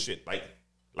out with this shit. Like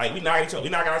we knocking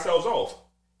ourselves off,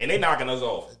 and they knocking us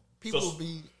off. People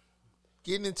be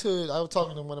getting into it. I was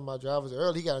talking to one of my drivers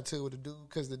earlier. He got into it with the dude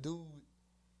because the dude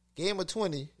gave him a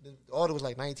 20. The order was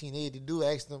like 1980. The dude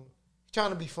asked him,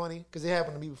 trying to be funny because it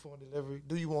happened to me before delivery.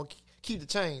 Do you want to keep the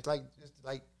change? Like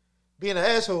being an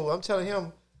asshole. I'm telling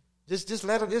him. Just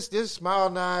let him just smile,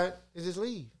 nod, and just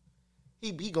leave.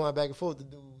 He going back and forth with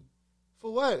the dude.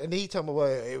 For what? And then he talking about,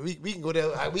 well, we can go there.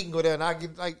 We can go there, and I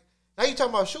get like. Now you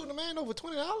talking about shooting a man over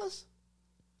 $20?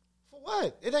 For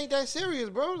what? It ain't that serious,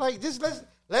 bro. Like, just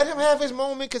let him have his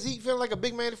moment because he feeling like a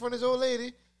big man in front of his old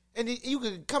lady, and you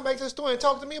could come back to the store and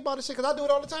talk to me about this shit because I do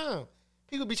it all the time.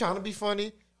 People be trying to be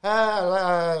funny,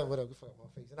 whatever, fuck my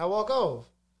face, and I walk off.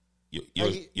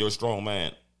 You're a strong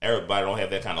man. Everybody don't have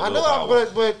that kind of. I know,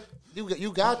 but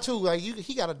you got to, like,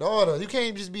 he got a daughter. You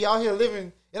can't just be out here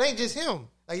living. It ain't just him.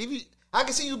 Like, I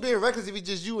can see you being reckless if it's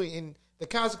just you, and the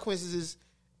consequences is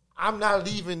I'm not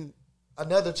leaving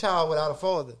another child without a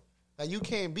father. Like, you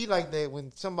can't be like that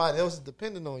when somebody else is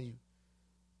depending on you.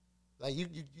 Like, you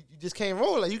just can't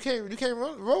roll. Like, you can't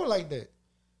roll like that.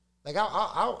 Like,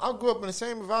 I grew up in the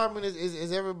same environment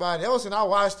as everybody else, and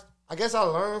I guess I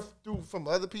learned from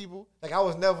other people. Like, I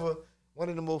was never one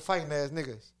of the more fighting ass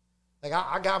niggas. Like,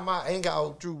 I got my anger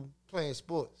out through playing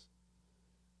sports.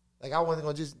 Like, I wasn't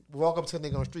gonna just walk up to a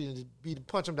nigga on the street and just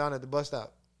punch him down at the bus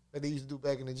stop like they used to do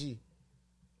back in the G.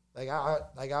 Like, I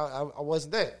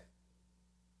wasn't that.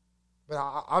 But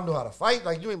I know how to fight.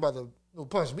 Like, you ain't about to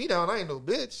punch me down. I ain't no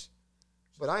bitch.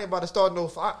 But I ain't about to start no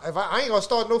fight. If I ain't gonna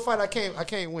start no fight, I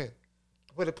can't win.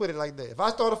 Put it like that. If I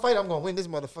start a fight, I'm gonna win this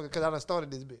motherfucker because I done started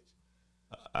this bitch.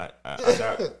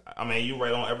 I mean, you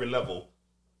right on every level,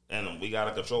 and we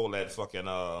gotta control that fucking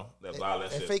that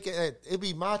violence and shit. Fake it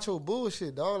be macho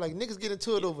bullshit, dog. Like, niggas get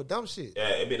into it over dumb shit. Yeah,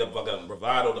 it be the fucking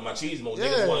bravado, the machismo. Yeah.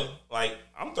 Niggas want, like,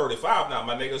 I'm 35 now,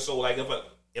 my nigga. So like,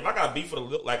 if I got beef for a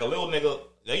little nigga,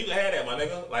 yeah, you can have that, my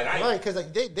nigga. Like, right, because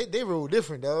like they roll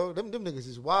different, dog. Them niggas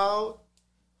is wild.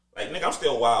 Like, nigga, I'm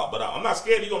still wild, but I'm not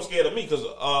scared. You gonna scared of me because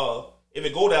if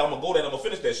it go down, I'm gonna go down. I'm gonna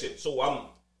finish that shit. So I'm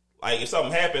like, if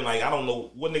something happen, like, I don't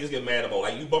know what niggas get mad about.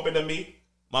 Like, you bump into me,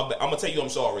 I'm gonna tell you I'm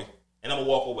sorry, and I'm gonna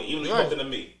walk away. Even if you bumped into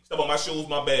me, step on my shoes,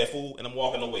 my bad, fool, and I'm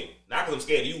walking away. Not because I'm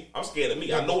scared of you. I'm scared of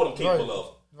me. I know what I'm capable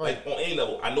of. Right. Like, on any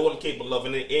level, I know what I'm capable of,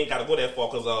 and it ain't gotta go that far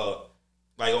because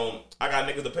like, I got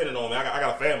niggas depending on me. I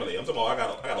got a family. I'm talking about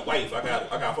I got a wife. I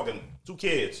got fucking 2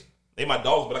 kids. They my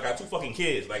dogs, but I got 2 fucking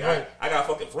kids. Like, right. I got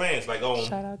fucking friends. Like,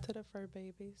 shout out to the fur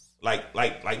babies. Like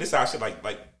this our shit. Like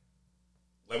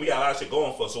we got a lot of shit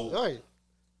going for. So, right.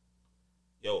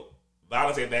 Yo,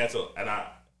 violence ain't the answer, and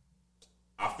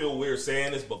I feel weird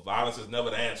saying this, but violence is never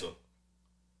the answer.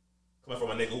 Coming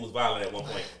from a nigga who was violent at one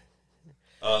point.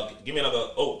 Give me another.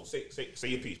 Oh, say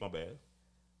your piece. My bad.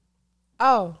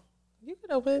 Oh, you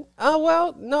could open. Oh,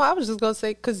 well, no, I was just gonna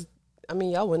say because I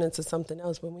mean y'all went into something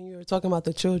else, but when you were talking about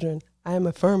the children, I am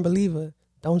a firm believer.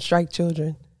 Don't strike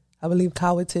children. I believe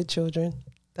cowards hit children.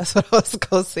 That's what I was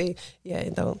gonna say. Yeah,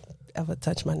 and don't ever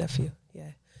touch my nephew.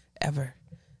 Yeah, ever.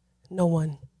 No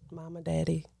one, mama,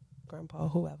 daddy, grandpa,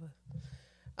 whoever.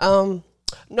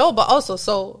 No, but also,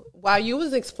 so while you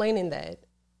was explaining that,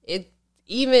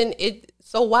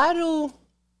 so how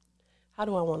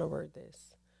do I want to word this?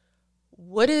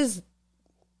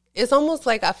 It's almost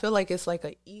like, I feel like it's like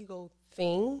an ego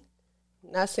thing.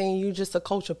 Not saying you just a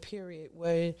culture, period,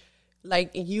 where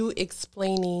like you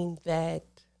explaining that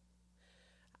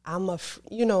I'm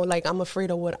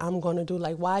afraid of what I'm going to do.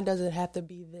 Like, why does it have to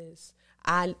be this?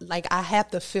 I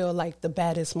have to feel like the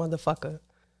baddest motherfucker.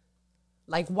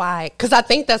 Like, why? Because I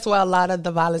think that's where a lot of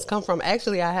the violence come from.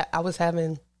 Actually, I was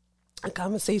having a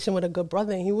conversation with a good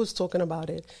brother, and he was talking about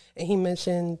it. And he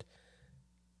mentioned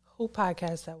who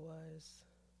podcast that was.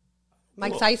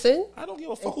 Mike Tyson? I don't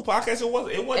give a fuck who podcast it was.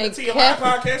 It wasn't the TMI Kevin,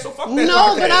 podcast, so fuck that no,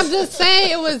 podcast. but I'm just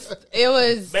saying it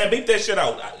was Man, beat that shit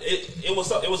out. It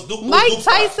was Duke. Mike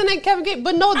Tyson and Kevin Gates.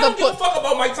 But no, I don't give a fuck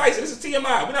about Mike Tyson. This is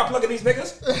TMI. We're not plugging these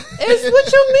niggas. It's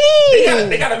what you mean.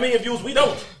 They got 1 million views. We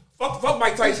don't. Fuck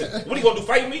Mike Tyson. What are you gonna do?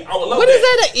 Fight me? I would love What that. is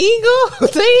that, an ego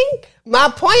thing? My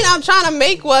point I'm trying to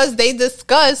make was they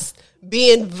discussed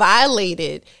being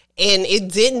violated, and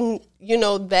it didn't,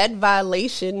 that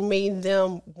violation made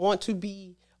them want to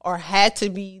be or had to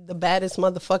be the baddest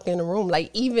motherfucker in the room. Like,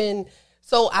 even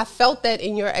so, I felt that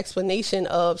in your explanation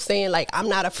of saying, like, I'm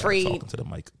not afraid. Talking to the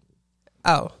mic.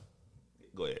 Oh.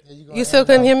 Go ahead. Yeah, You still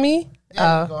couldn't hear me?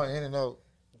 Yeah, going in and out.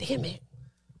 Damn it.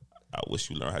 I wish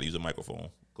you learned how to use a microphone.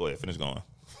 Go ahead, finish going.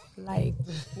 Like,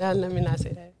 no, let me not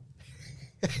say that.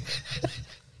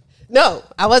 No,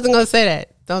 I wasn't going to say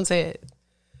that. Don't say it.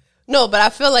 No, but I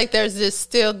feel like there's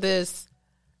still this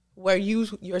where you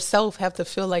yourself have to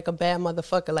feel like a bad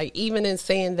motherfucker. Like, even in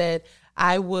saying that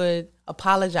I would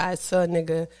apologize to a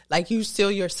nigga, like, you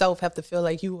still yourself have to feel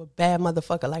like you a bad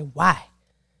motherfucker. Like, why?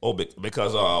 Oh,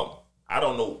 because I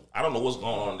don't know what's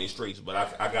going on in these streets, but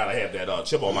I gotta have that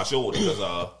chip on my shoulder because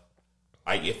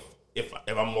like if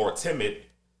I'm more timid,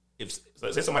 if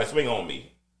say somebody swing on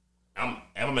me, I'm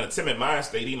in a timid mind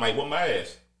state, he might whoop my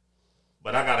ass.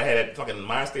 But I gotta have that fucking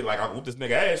mind state like I whoop this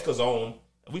nigga ass because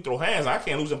if we throw hands, I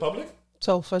can't lose in public.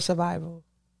 So for survival.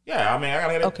 Yeah, I mean, I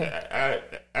gotta have that. Okay.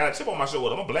 I got a chip on my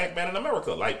shoulder. I'm a black man in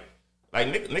America. Like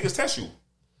niggas test you.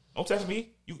 Don't test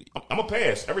me. I'm a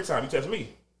pass every time you test me.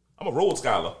 I'm a Rhodes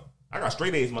Scholar. I got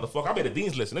straight A's, motherfucker. I made a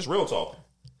dean's list, and it's real talk.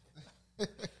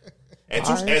 At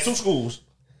two schools.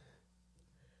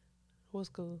 What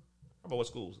school? How about what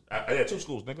schools? I had 2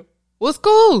 schools, nigga. What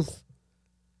schools?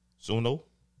 Suno.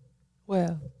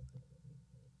 Well,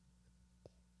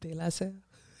 De La Salle.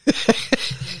 I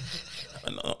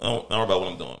don't know about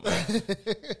what I'm doing, man.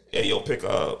 Yeah, yo, pick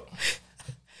up.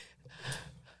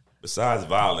 Besides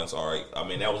violence, all right. I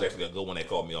mean, that was actually a good one that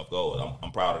caught me off guard.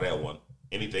 I'm proud of that one.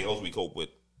 Anything else we cope with?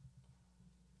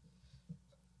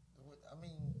 I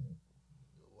mean,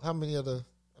 how many other?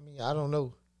 I mean, I don't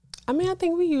know. I mean, I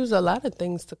think we use a lot of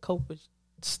things to cope with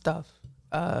stuff.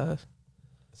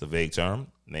 It's a vague term.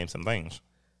 Name some things.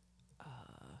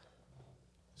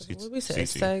 What did we say?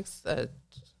 Sex,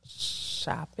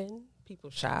 shopping. People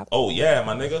shop. Oh, yeah,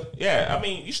 my nigga. Yeah, I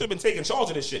mean, you should have been taking charge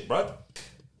of this shit, bro.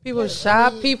 People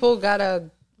shop. People got a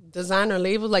designer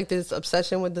label, like this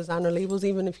obsession with designer labels,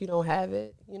 even if you don't have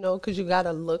it, because you got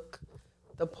to look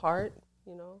the part,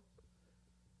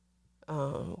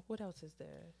 What else is there?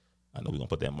 I know we're going to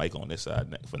put that mic on this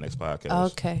side for next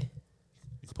podcast. Okay.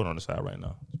 You can put it on the side right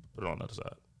now. Put it on the other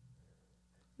side.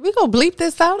 We gonna bleep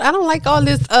this out? I don't like all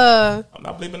this. I'm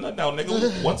not bleeping nothing out,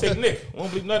 nigga. One take Nick. We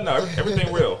won't bleep nothing out.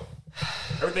 Everything real.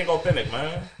 Everything authentic,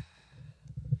 man.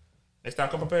 Next time,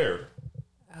 come prepared.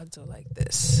 I'll do like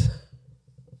this. Is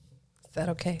that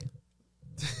okay?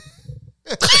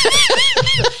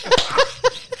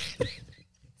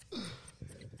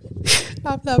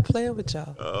 I'm not playing with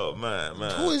y'all. Oh, man.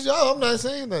 Who is y'all? I'm not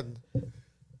saying nothing.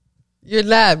 You're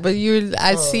not, but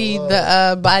I see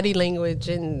the body language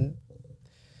and.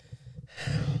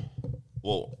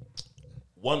 Well,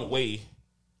 one way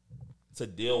to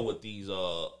deal with these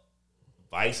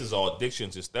vices or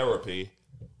addictions is therapy.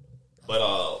 But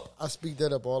I speak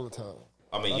that up all the time.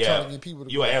 I mean, I'm yeah, trying to get people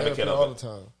to you're an advocate of all it the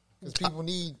time because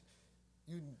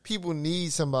people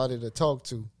need somebody to talk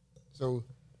to. So,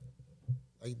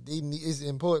 like, it's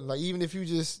important. Like, even if you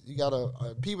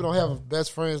gotta people don't have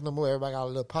best friends no more. Everybody got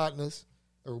little partners.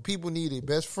 So people need a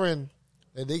best friend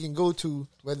that they can go to,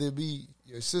 whether it be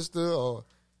your sister or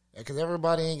because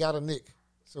everybody ain't got a nick.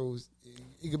 So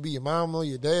it could be your mama,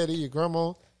 your daddy, your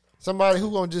grandma, somebody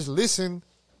who gonna just listen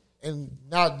and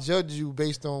not judge you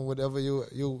based on whatever your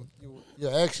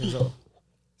actions are.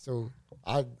 So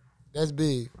that's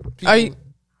big. People,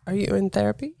 are you in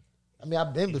therapy? I mean,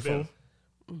 I've been before,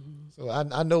 so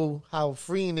I know how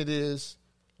freeing it is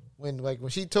when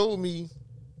she told me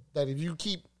that if you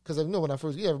keep, because I know when I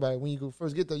first get everybody, when you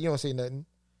first get there, you don't say nothing.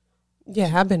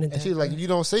 Yeah, I've been in and she's like, if you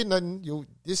don't say nothing,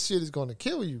 this shit is gonna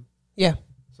kill you. Yeah.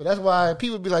 So that's why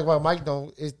people be like, "Well, Mike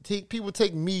don't." People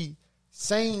take me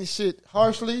saying shit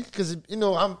harshly because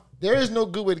there is no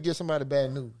good way to give somebody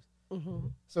bad news. Mm-hmm.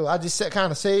 So I just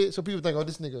kind of say it so people think, "Oh,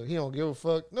 this nigga, he don't give a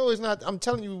fuck." No, it's not. I'm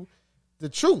telling you the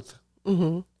truth.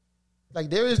 Mm-hmm. Like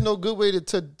there is no good way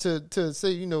to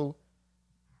say,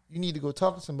 you need to go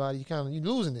talk to somebody, you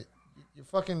losing it.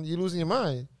 You're losing your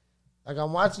mind. Like,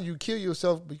 I'm watching you kill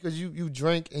yourself because you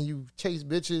drink and you chase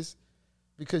bitches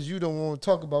because you don't want to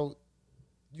talk about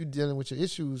you dealing with your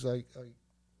issues. Like,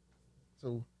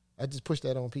 so I just push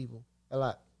that on people a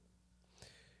lot.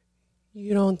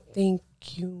 You don't think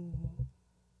you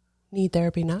need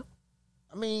therapy now?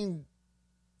 I mean,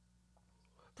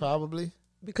 probably.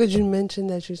 Because you mentioned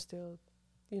that you still,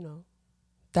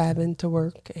 dive into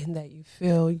work and that you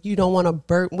feel you don't want to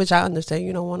burden, which I understand,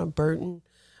 you don't want to burden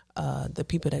the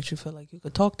people that you feel like you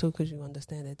could talk to because you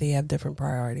understand that they have different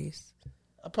priorities.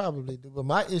 I probably do, but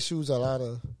my issues are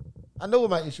I know what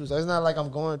my issues are. It's not like I'm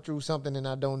going through something and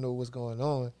I don't know what's going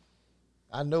on.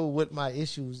 I know what my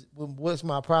issues, what's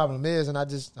my problem is, and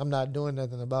I'm not doing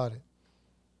nothing about it.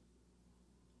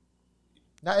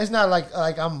 Now, it's not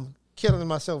like I'm killing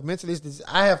myself mentally. It's just,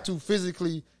 I have to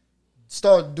physically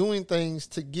start doing things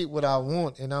to get what I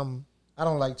want, and I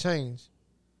don't like change.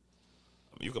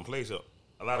 You can place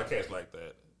a lot of cats like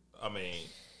that. I mean,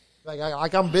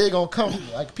 like I'm big on comfort.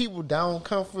 Like, people down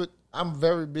comfort, I'm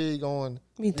very big on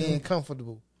being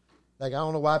comfortable. Like, I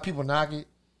don't know why people knock it.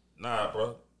 Nah,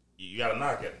 bro, you gotta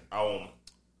knock it. I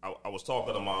was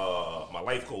talking to my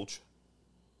life coach.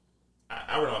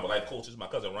 I remember life coach is my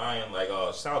cousin Ryan. Like,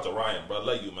 shout out to Ryan, bro. I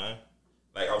love you, man.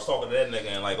 Like, I was talking to that nigga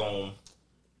and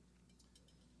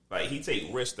like he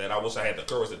take risks that I wish I had the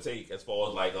courage to take as far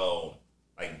as like job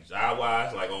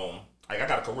wise. Like I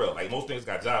got a career. Like, most things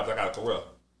got jobs. I got a career.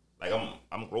 Like,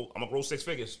 I'm gonna grow 6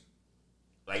 figures.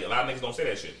 Like, a lot of niggas don't say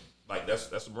that shit. Like, that's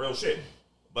some real shit.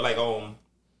 But like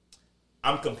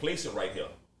I'm complacent right here.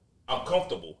 I'm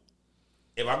comfortable.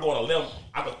 If I go on a limb,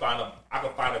 I could find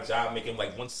a job making like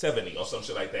 170 or some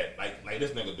shit like that. Like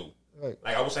this nigga do. Right.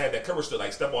 Like, I wish I had that courage to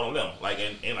like step on a limb, like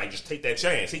and like just take that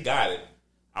chance. He got it.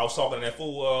 I was talking to that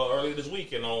fool earlier this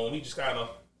week, and he just kind of,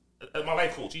 my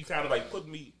life coach, he kind of like put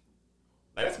me,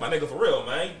 like, that's my nigga for real,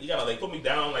 man. He gotta like put me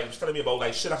down, like just telling me about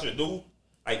like shit I should do,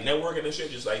 like networking and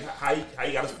shit, just like how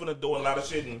you got his foot in the door and a lot of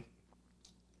shit. And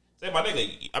say, my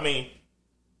nigga, I mean,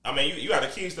 you got the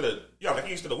keys to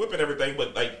the whip and everything,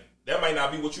 but like that might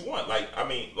not be what you want. Like, I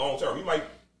mean, long term,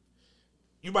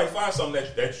 you might find something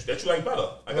that you like better,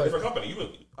 like a different company.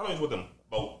 I was with them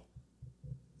about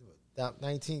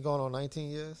 19 going on 19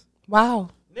 years. Wow,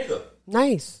 nigga,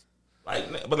 nice.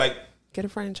 Like, but like, get a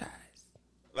franchise.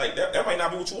 Like, that might not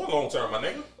be what you want long term, my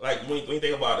nigga. Like, when you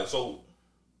think about it, so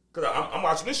because I'm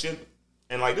watching this shit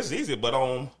and like this is easy, but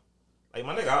like,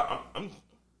 my nigga, I'm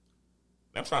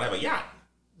trying to have a yacht.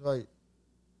 Right.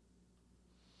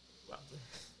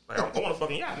 Like, I want a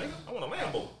fucking yacht, nigga. I want a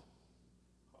Lambo.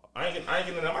 I ain't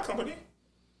getting into my company.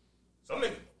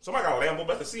 Somebody got a Lambo,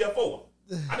 but that's the CFO.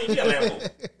 I need me a Lambo.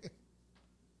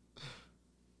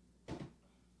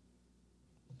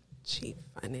 Chief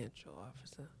Financial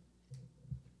Officer.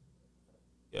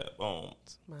 Yeah,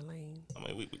 it's my lane. I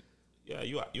mean,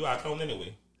 you our account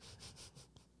anyway.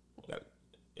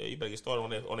 You better get started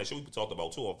on that shit we talked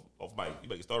about too off mic. You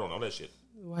better get started on all that shit.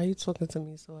 Why are you talking to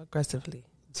me so aggressively?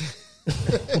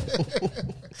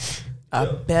 I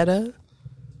better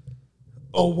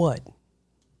or what?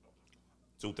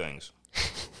 2 things.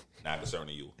 Not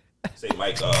concerning you. Say,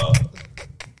 Mike,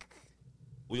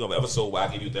 we gonna have an episode where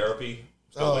I give you therapy.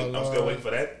 I'm still waiting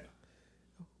for that.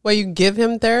 Well, you give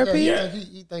him therapy? Yeah.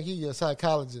 He think he a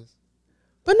psychologist.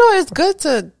 But no, it's good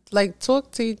to like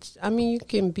talk to each. I mean, you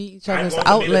can be each other's outlet.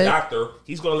 I'm going to be the doctor.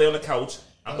 He's going to lay on the couch.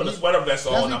 I'm putting a sweater vest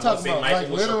on. And I'm going to say,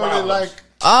 Michael, what's your problem? Like,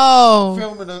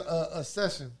 filming a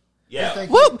session. Yeah.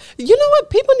 Well, you know what?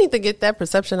 People need to get that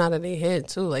perception out of their head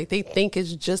too. Like, they think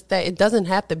it's just that. It doesn't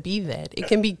have to be that. It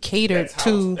can be catered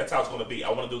to. That's how it's going to be.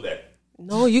 I want to do that.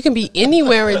 No, you can be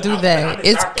anywhere and do that.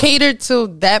 It's catered to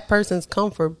that person's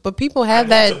comfort. But people have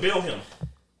that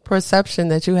perception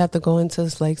that you have to go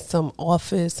into like some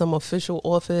office, some official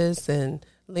office, and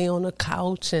lay on a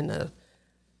couch, and a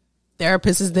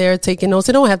therapist is there taking notes.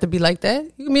 It don't have to be like that.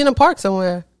 You can be in a park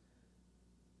somewhere.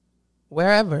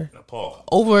 Wherever. In a park.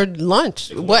 Over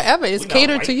lunch. Whatever. It's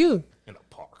catered to you. In a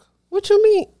park. What you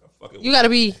mean? You got to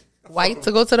be white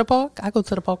to go to the park? I go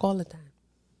to the park all the time.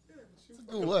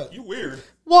 Do what? You weird.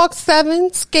 Walk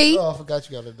 7, skate. Oh, I forgot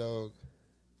you got a dog.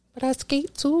 But I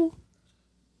skate too.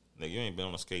 Nigga, you ain't been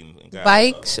on a skating.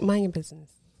 Bike. Mind your business.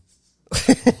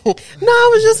 No,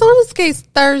 I was just on the skates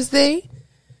Thursday.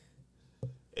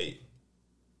 Hey.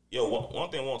 Yo, one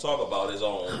thing I want to talk about is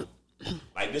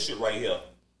like this shit right here.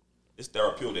 It's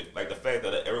therapeutic. Like the fact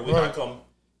that every week I come.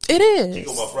 It is. Kick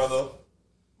with my brother,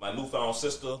 my newfound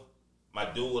sister, my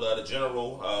dude, the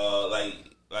general. Like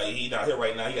he not here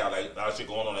right now. He got like a lot of shit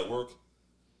going on at work.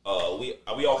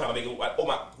 We all kind of make it. Oh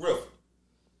my, Griff.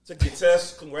 Took your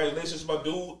test. Congratulations, my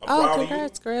dude. I'm proud of you.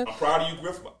 Griff. I'm proud of you,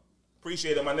 Griff.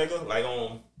 Appreciate it, my nigga. Like,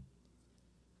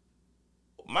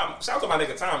 shout out to my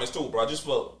nigga Thomas too, bro. Just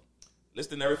for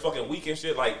listening every fucking week and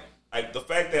shit. Like the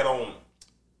fact that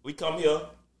we come here,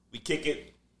 we kick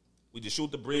it, we just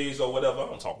shoot the breeze or whatever. I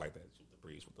don't talk like that. Shoot the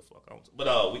breeze. What the fuck?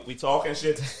 But we talk and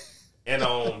shit, and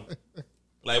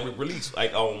like we release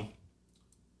like I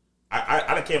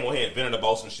done came on here and vented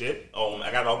about some shit. I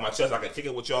got it off my chest. I can kick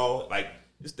it with y'all. Like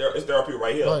it's therapy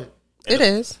right here. Right. It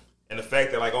is. And the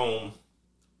fact that like I ain't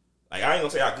gonna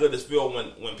say how good this feel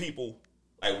when people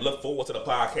like look forward to the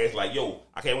podcast. Like, yo,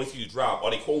 I can't wait till you drop.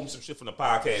 Or they quoting some shit from the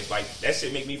podcast. Like that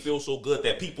shit make me feel so good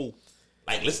that people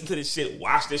like listen to this shit,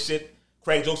 watch this shit,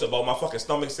 crack jokes about my fucking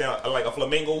stomach sound like a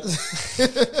flamingo.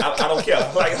 I don't care.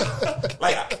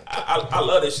 I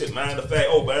love this shit, man. The fact,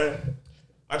 man,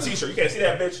 my t-shirt, you can't see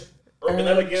that bitch. Urban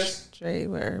Elegance.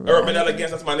 Urban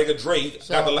Elegance, that's my nigga Dre.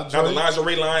 Got the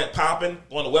lingerie line popping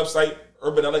on the website,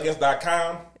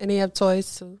 urbanelegance.com. And he have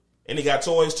toys too. And he got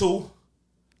toys too.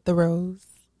 The Rose.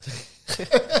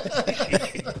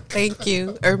 Thank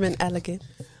you, Urban Elegance.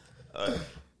 But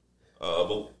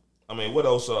I mean, what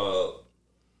else?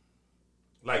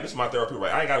 Like this is my therapy,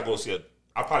 right? I ain't gotta go see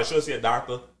I probably should see a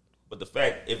doctor, but the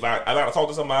fact if I gotta talk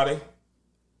to somebody,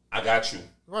 I got you.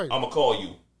 Right. I'm gonna call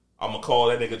you. I'm gonna call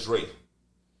that nigga Dre. If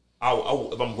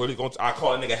I'm really going to, I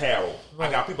call that nigga Harold. Right.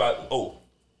 I got people.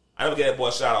 I never get that boy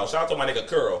a shout out. Shout out to my nigga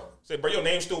Curl. Say, bro, your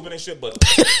name's stupid and shit, but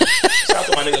shout out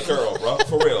to my nigga Curl, bro,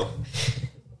 for real.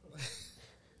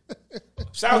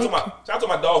 Shout out to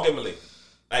my dog Emily.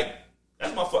 Like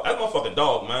that's my fucking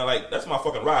dog, man. Like that's my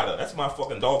fucking rider. That's my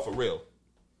fucking dog for real.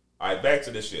 All right, back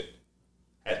to this shit.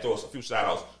 Had to throw us a few shout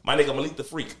outs. My nigga Malik the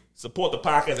Freak. Support the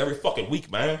podcast every fucking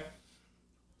week, man.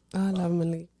 I love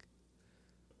Malik.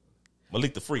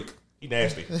 Malik the Freak. He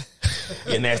nasty.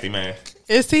 He a nasty man.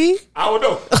 Is he? I don't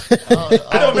know. I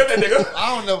never met that nigga.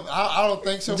 I don't know. I don't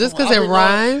think so. Just because it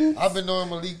rhymes? I've been knowing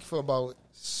Malik for about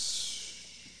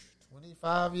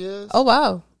 25 years. Oh,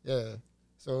 wow. Yeah.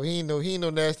 So he ain't no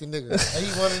nasty nigga. He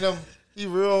one of them. He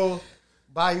real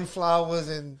buy you flowers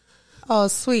and. Oh,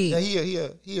 sweet. Yeah,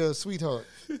 he a sweetheart.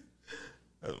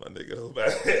 That's my nigga though,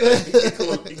 man.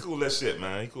 He cool as shit,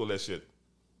 man. He cool as shit.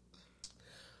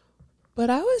 But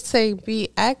I would say be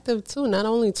active too, not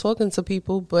only talking to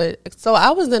people, but so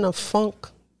I was in a funk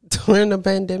during the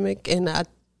pandemic, and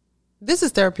this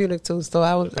is therapeutic too. So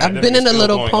I've been in a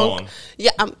little punk.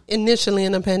 Yeah, I'm initially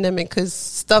in a pandemic because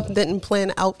stuff didn't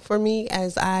plan out for me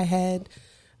as I had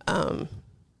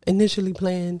initially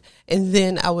planned, and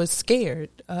then I was scared,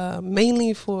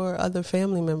 mainly for other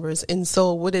family members, and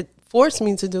so what it forced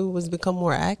me to do was become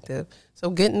more active.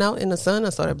 So getting out in the sun, I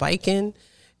started biking,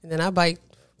 and then I biked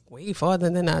way farther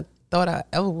than I thought I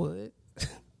ever would,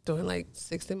 doing like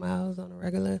 60 miles on a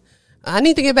regular. I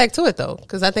need to get back to it though,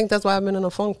 because I think that's why I've been in a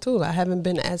funk too. I haven't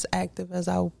been as active as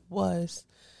I was.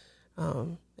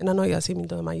 And I know y'all see me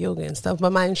doing my yoga and stuff,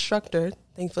 but my instructor,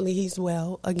 thankfully he's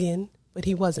well again, but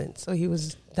he wasn't. So he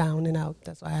was down and out.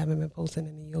 That's why I haven't been posting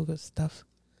any yoga stuff.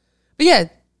 But yeah,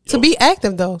 to be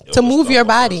active though, to move your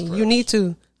body, you need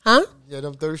to. Huh? Yeah,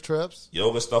 them thirst traps.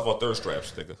 Yoga stuff or thirst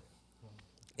traps, nigga.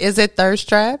 Is it thirst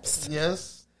traps?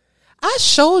 Yes. I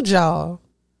showed y'all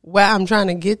where I'm trying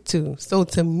to get to. So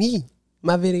to me,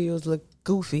 my videos look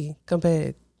goofy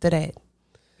compared to that.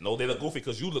 No, they look goofy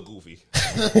because you look goofy.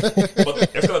 But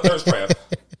it's still a thirst trap.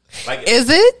 Like,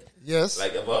 is it? Yes.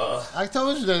 Like if, I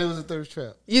told you that it was a thirst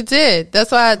trap. You did.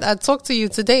 That's why I talked to you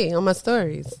today on my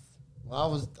stories.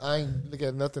 Well, I ain't look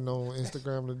at nothing on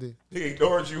Instagram today. He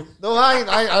ignored you. No, I ain't.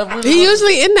 I really he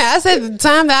usually in there. I said the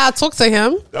time that I talked to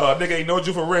him. No, nigga ignored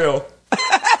you for real.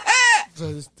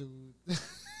 This dude.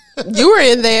 You were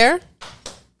in there.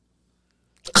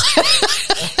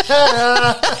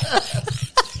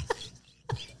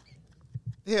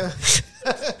 Yeah.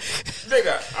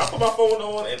 Nigga, I put my phone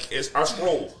on and I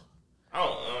scroll.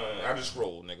 I just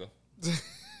scroll, nigga.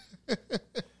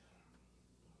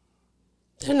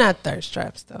 They're not thirst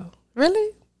traps, though.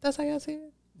 Really? That's how y'all see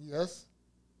it? Yes.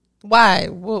 Why?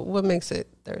 What makes it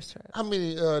thirst trap? How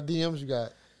many DMs you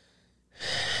got?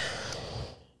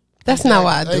 That's not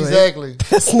why I do it. Exactly.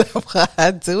 That's not why I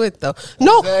do it, though.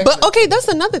 No, but okay, that's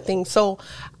another thing. So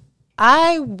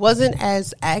I wasn't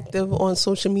as active on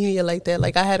social media like that.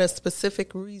 Like I had a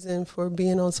specific reason for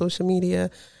being on social media,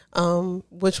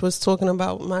 which was talking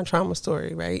about my trauma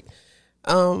story, right?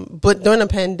 But during the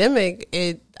pandemic,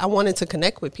 I wanted to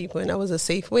connect with people, and that was a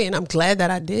safe way. And I'm glad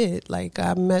that I did. Like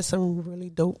I met some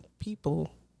really dope people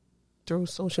through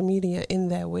social media in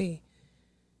that way.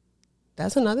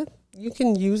 That's another. You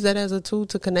can use that as a tool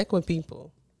to connect with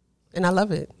people, and I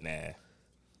love it. Nah.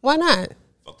 Why not?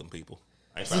 Fuck them people.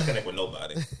 I ain't trying to connect with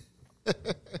nobody.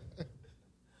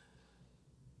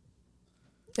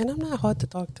 And I'm not hard to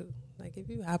talk to. Like, if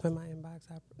you hop in my inbox,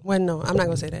 well, no, I'm not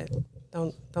gonna say that.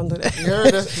 Don't do that. You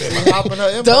heard us? You hop in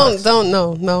her inbox. Don't,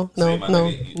 no.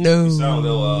 Nigga, you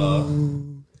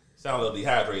sound a little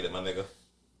dehydrated, my nigga.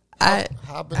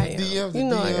 Hop in the DMs. You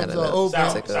know I DMs gotta are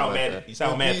open. Sound mad. You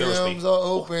sound mad thirsty. DMs are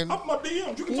open. Hop my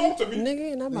DMs. You can talk to me,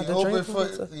 nigga. And I'm about You to open drink.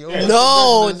 for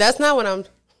No, that's not what I'm.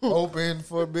 open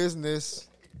for business.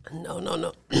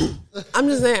 No. I'm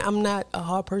just saying I'm not a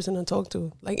hard person to talk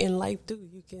to. Like in life, too,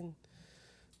 you can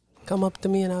come up to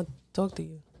me and I'll talk to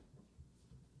you.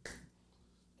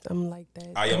 I'm like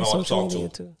that. I am on hard to social talk media,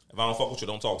 to. too. If I don't fuck with you,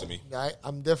 don't talk to me.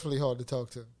 I'm definitely hard to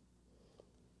talk to.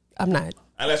 I'm not.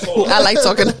 Unless hold on. I like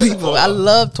talking to people. I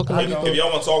love talking to If people.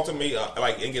 y'all want to talk to me,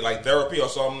 and get like therapy or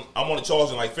something, I'm only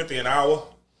charging like $50 an hour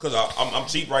because I'm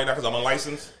cheap right now because I'm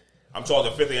unlicensed. I'm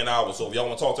charging $50 an hour. So if y'all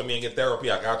want to talk to me and get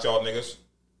therapy, I got y'all niggas.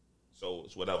 So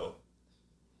it's whatever.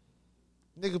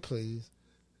 Nigga, please.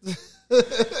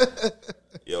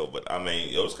 Yo, but I mean,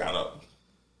 it's kind of.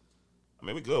 I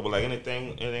mean, we good, but like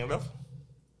anything left?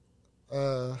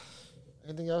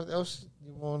 Anything else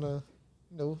you wanna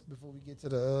know before we get to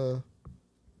the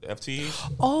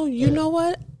FTs? Oh, you know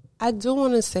what? I do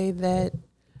want to say that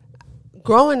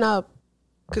growing up,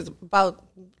 because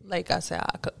like I said,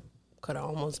 I could have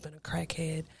almost been a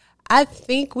crackhead. I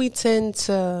think we tend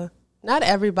to, not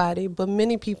everybody, but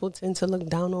many people tend to look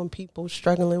down on people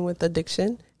struggling with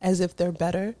addiction as if they're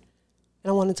better. And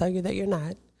I want to tell you that you're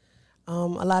not. A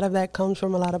lot of that comes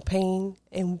from a lot of pain,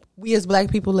 and we as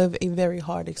Black people live a very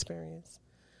hard experience.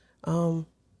 And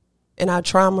our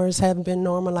traumas have been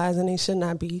normalized, and they should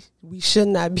not be. We should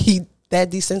not be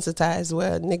that desensitized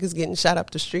where niggas getting shot up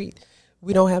the street.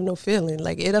 We don't have no feeling.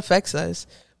 Like, it affects us,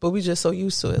 but we just so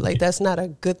used to it. Like, that's not a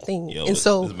good thing. Yo, and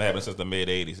so it's been happening since the mid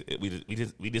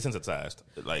 '80s. We desensitized.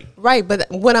 Like, right, but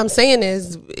what I'm saying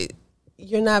is,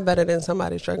 you're not better than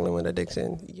somebody struggling with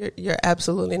addiction. You're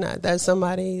absolutely not. That's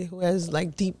somebody who has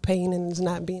like deep pain and is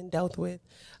not being dealt with.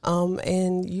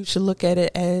 And you should look at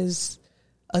it as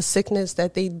a sickness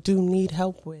that they do need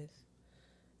help with.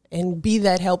 And be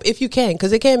that help if you can,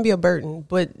 because it can be a burden,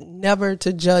 but never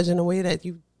to judge in a way that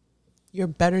you're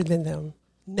better than them.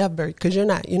 Never, because you're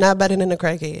not. You're not better than a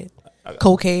crackhead,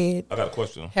 cokehead. I got a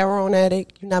question. Heroin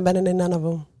addict. You're not better than none of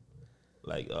them.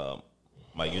 Like,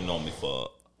 Mike, you know me for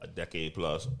a decade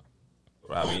plus.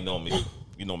 Robbie, you know me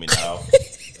now.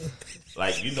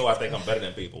 Like, I think I'm better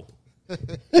than people.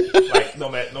 Like, no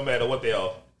matter what they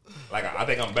are. Like, I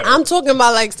think I'm better. I'm talking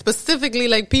about like specifically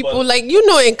like people, but, like,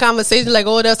 in conversation, like,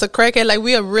 oh, that's a crackhead. Like,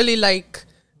 we are really like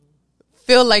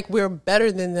feel like we're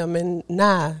better than them, and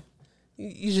nah,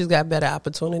 you just got better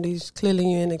opportunities. Clearly,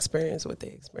 you didn't experience what they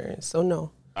experienced, so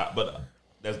no. But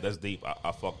that's deep.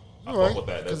 I fuck right, with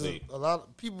that. That's deep. A lot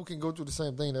of people can go through the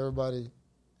same thing, and everybody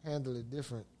handle it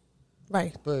different.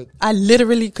 Right. But I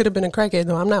literally could have been a crackhead,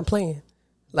 though. I'm not playing.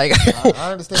 Like,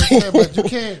 I understand what you're saying, but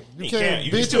you can't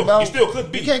you still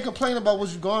could be. You can't complain about what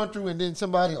you're going through, and then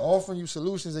somebody offering you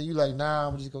solutions, and you like, nah,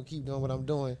 I'm just gonna keep doing what I'm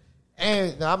doing.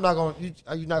 And now I'm not gonna.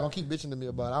 You're not gonna keep bitching to me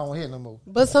about it. I don't want to hear no more.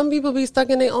 But some people be stuck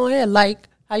in their own head. Like,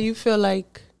 how you feel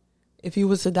like if you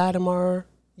was to die tomorrow,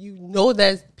 you know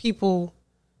that people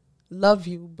love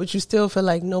you, but you still feel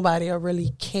like nobody will really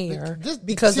care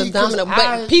because of domino.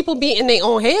 But people be in their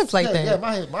own heads like that.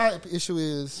 Yeah, my issue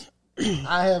is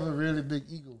I have a really big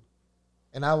ego,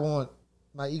 and I want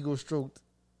my ego stroked.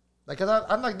 Like, cause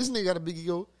I'm like, this nigga got a big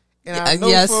ego, and I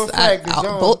know for a fact that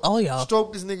John y'all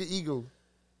stroke this nigga ego.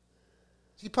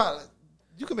 He probably,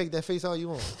 you can make that face all you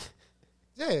want.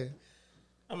 Yeah,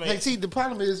 I mean, like, see, the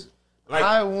problem is, like,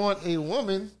 I want a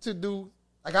woman to do.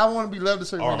 Like, I want to be loved a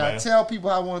certain way. And I tell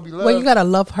people I want to be loved. Well, you got to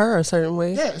love her a certain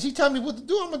way. Yeah, she tell me what to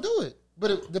do, I'm going to do it.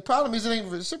 But the problem is it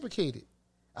ain't reciprocated.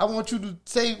 I want you to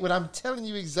say what I'm telling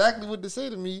you exactly what to say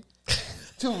to me,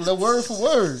 to the word for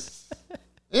word.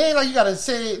 It ain't like you got to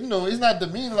say it, it's not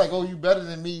demeaning like, oh, you better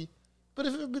than me. But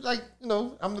if it be like,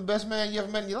 I'm the best man you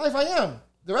ever met in your life, I am.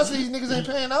 The rest of these niggas ain't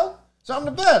paying out, so I'm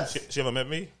the best. She ever met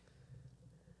me?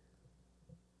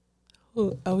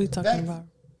 Who are we talking about?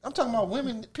 I'm talking about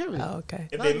women, period. Oh, okay.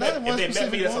 If they met me,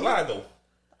 that's a lie, though.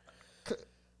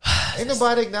 Ain't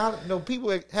nobody acknowledge. No,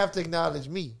 people have to acknowledge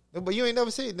me. But you ain't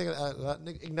never said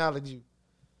nigga acknowledge you.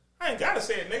 I ain't gotta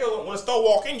say it, nigga. When the star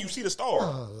walk in, you see the star.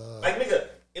 Oh, like, nigga,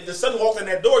 if the son walked in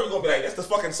that door, you gonna be like, that's the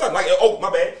fucking son. Like, oh, my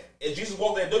bad. If Jesus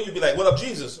walked in that door, you'd be like, what up,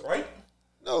 Jesus, right?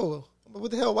 No. What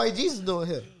the hell white Jesus doing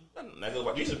here? Nigga,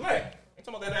 white Jesus black. Ain't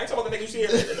talking about that nigga you see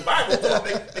in the Bible.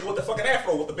 Nigga with the fucking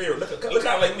afro with the beard. Look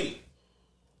kind of like me.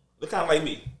 Look kind of like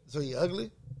me. So he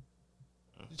ugly?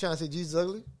 You trying to say Jesus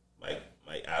ugly? Mike,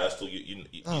 Like, that's too, you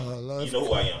Lord. know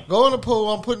who I am. Go on the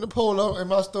poll. I'm putting the poll up in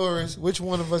my stories. Which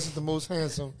one of us is the most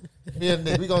handsome? Me and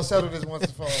Nick. We gonna settle this once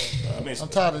and for all. I'm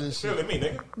tired of this shit. Feeling me,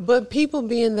 nigga. But people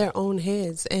be in their own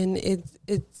heads, and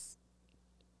it's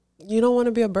you don't want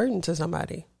to be a burden to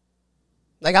somebody.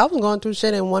 Like, I was going through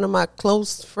shit, and one of my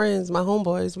close friends, my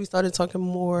homeboys, we started talking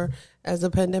more as the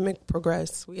pandemic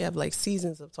progressed. We have like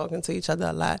seasons of talking to each other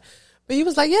a lot. But he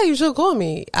was like, yeah, you should call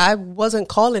me. I wasn't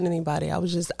calling anybody. I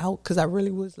was just out because I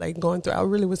really was like going through. I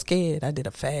really was scared. I did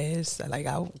a fast. Like,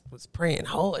 I was praying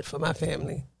hard for my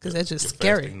family because that's just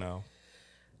scary. Now.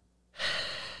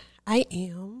 I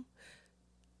am,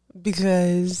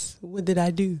 because what did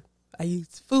I do? I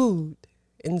used food,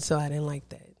 and so I didn't like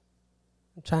that.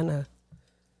 I'm trying to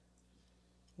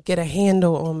get a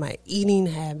handle on my eating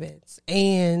habits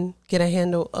and get a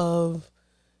handle of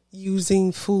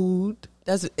using food.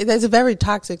 That's very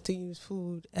toxic to use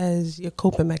food as your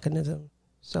coping mechanism.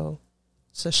 So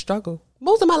it's a struggle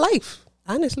most of my life,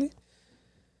 honestly.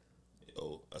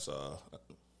 Yo, it's a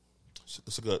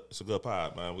good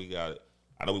pod, man. We got it.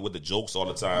 I know we with the jokes all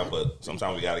the time, but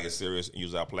sometimes we got to get serious and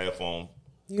use our platform.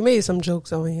 You made some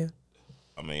jokes over here.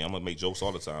 I mean, I'm gonna make jokes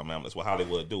all the time, man. That's what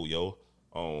Hollywood do, yo.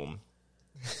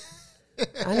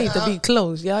 I need to be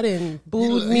close. Y'all didn't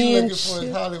boo me and shit. For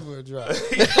his Hollywood drop. I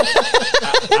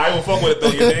ain't gonna fuck with it though.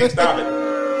 You ain't stop it.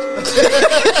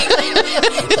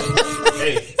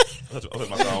 Hey, I'll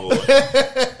my soundboard.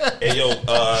 Hey,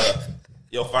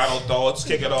 yo, final thoughts.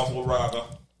 Kick it off with Raga.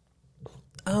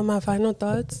 My final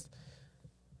thoughts.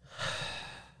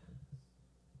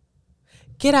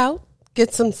 Get out.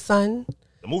 Get some sun.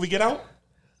 The movie Get Out?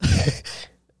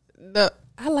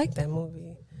 I like that movie.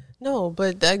 No,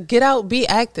 but get out, be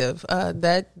active.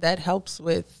 That helps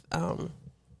with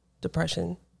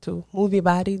depression too. Move your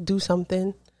body, do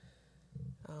something.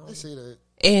 I see that.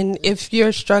 And if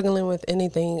you're struggling with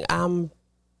anything, I'm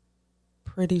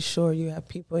pretty sure you have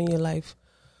people in your life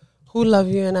who love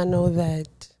you, and I know that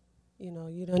you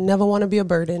don't never want to be a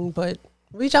burden, but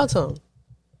reach out to them.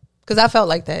 Because I felt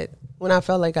like that when I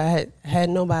felt like I had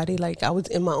nobody, like I was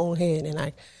in my own head, and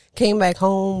I came back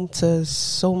home to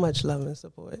so much love and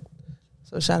support.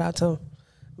 So shout out to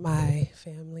my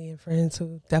family and friends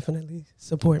who definitely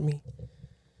support me.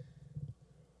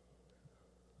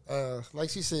 Like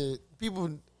she said,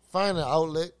 people find an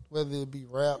outlet, whether it be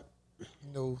rap,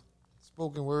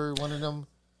 spoken word. One of them.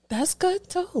 That's good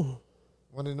too.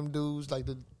 One of them dudes I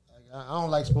don't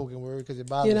like spoken word because it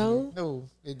bothers me. No,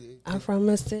 I'm from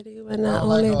a city where not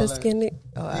only the skinny.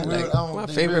 Oh, I like my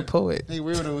favorite poet. They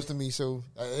weirdos to me, so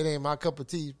it ain't my cup of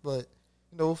tea. But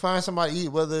find somebody to eat,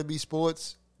 whether it be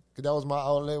sports, because that was my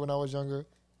outlet when I was younger.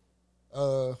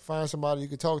 Find somebody you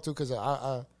could talk to, because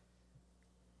I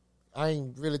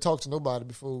ain't really talked to nobody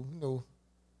before.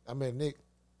 I met Nick.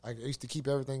 I used to keep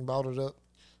everything bottled up.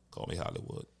 Call me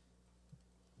Hollywood.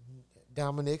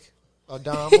 Dominic.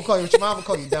 Dom. I'm gonna call you what your mama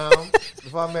call you, Dom.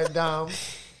 Before I met Dom.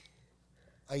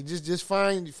 Like just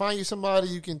find you somebody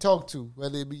you can talk to,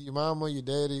 whether it be your mama, your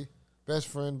daddy, best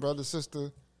friend, brother, sister.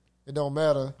 It don't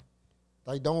matter.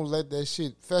 Like, don't let that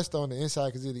shit fester on the inside,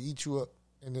 because it'll eat you up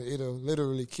and it'll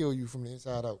literally kill you from the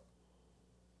inside out.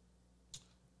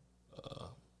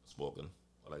 Spoken.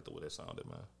 I like the way that sounded,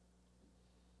 man.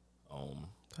 All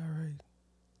right.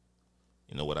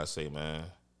 You know what I say, man?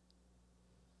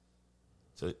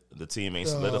 The team ain't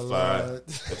solidified.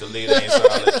 If the leader ain't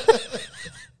solid.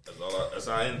 That's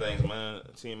how I end things, man.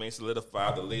 The team ain't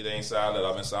solidified. The leader ain't solid.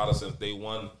 I've been solid since day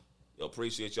one. Yo,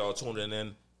 appreciate y'all tuning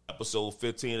in. Episode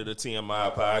 15 of the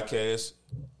TMI podcast.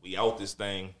 We out this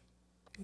thing.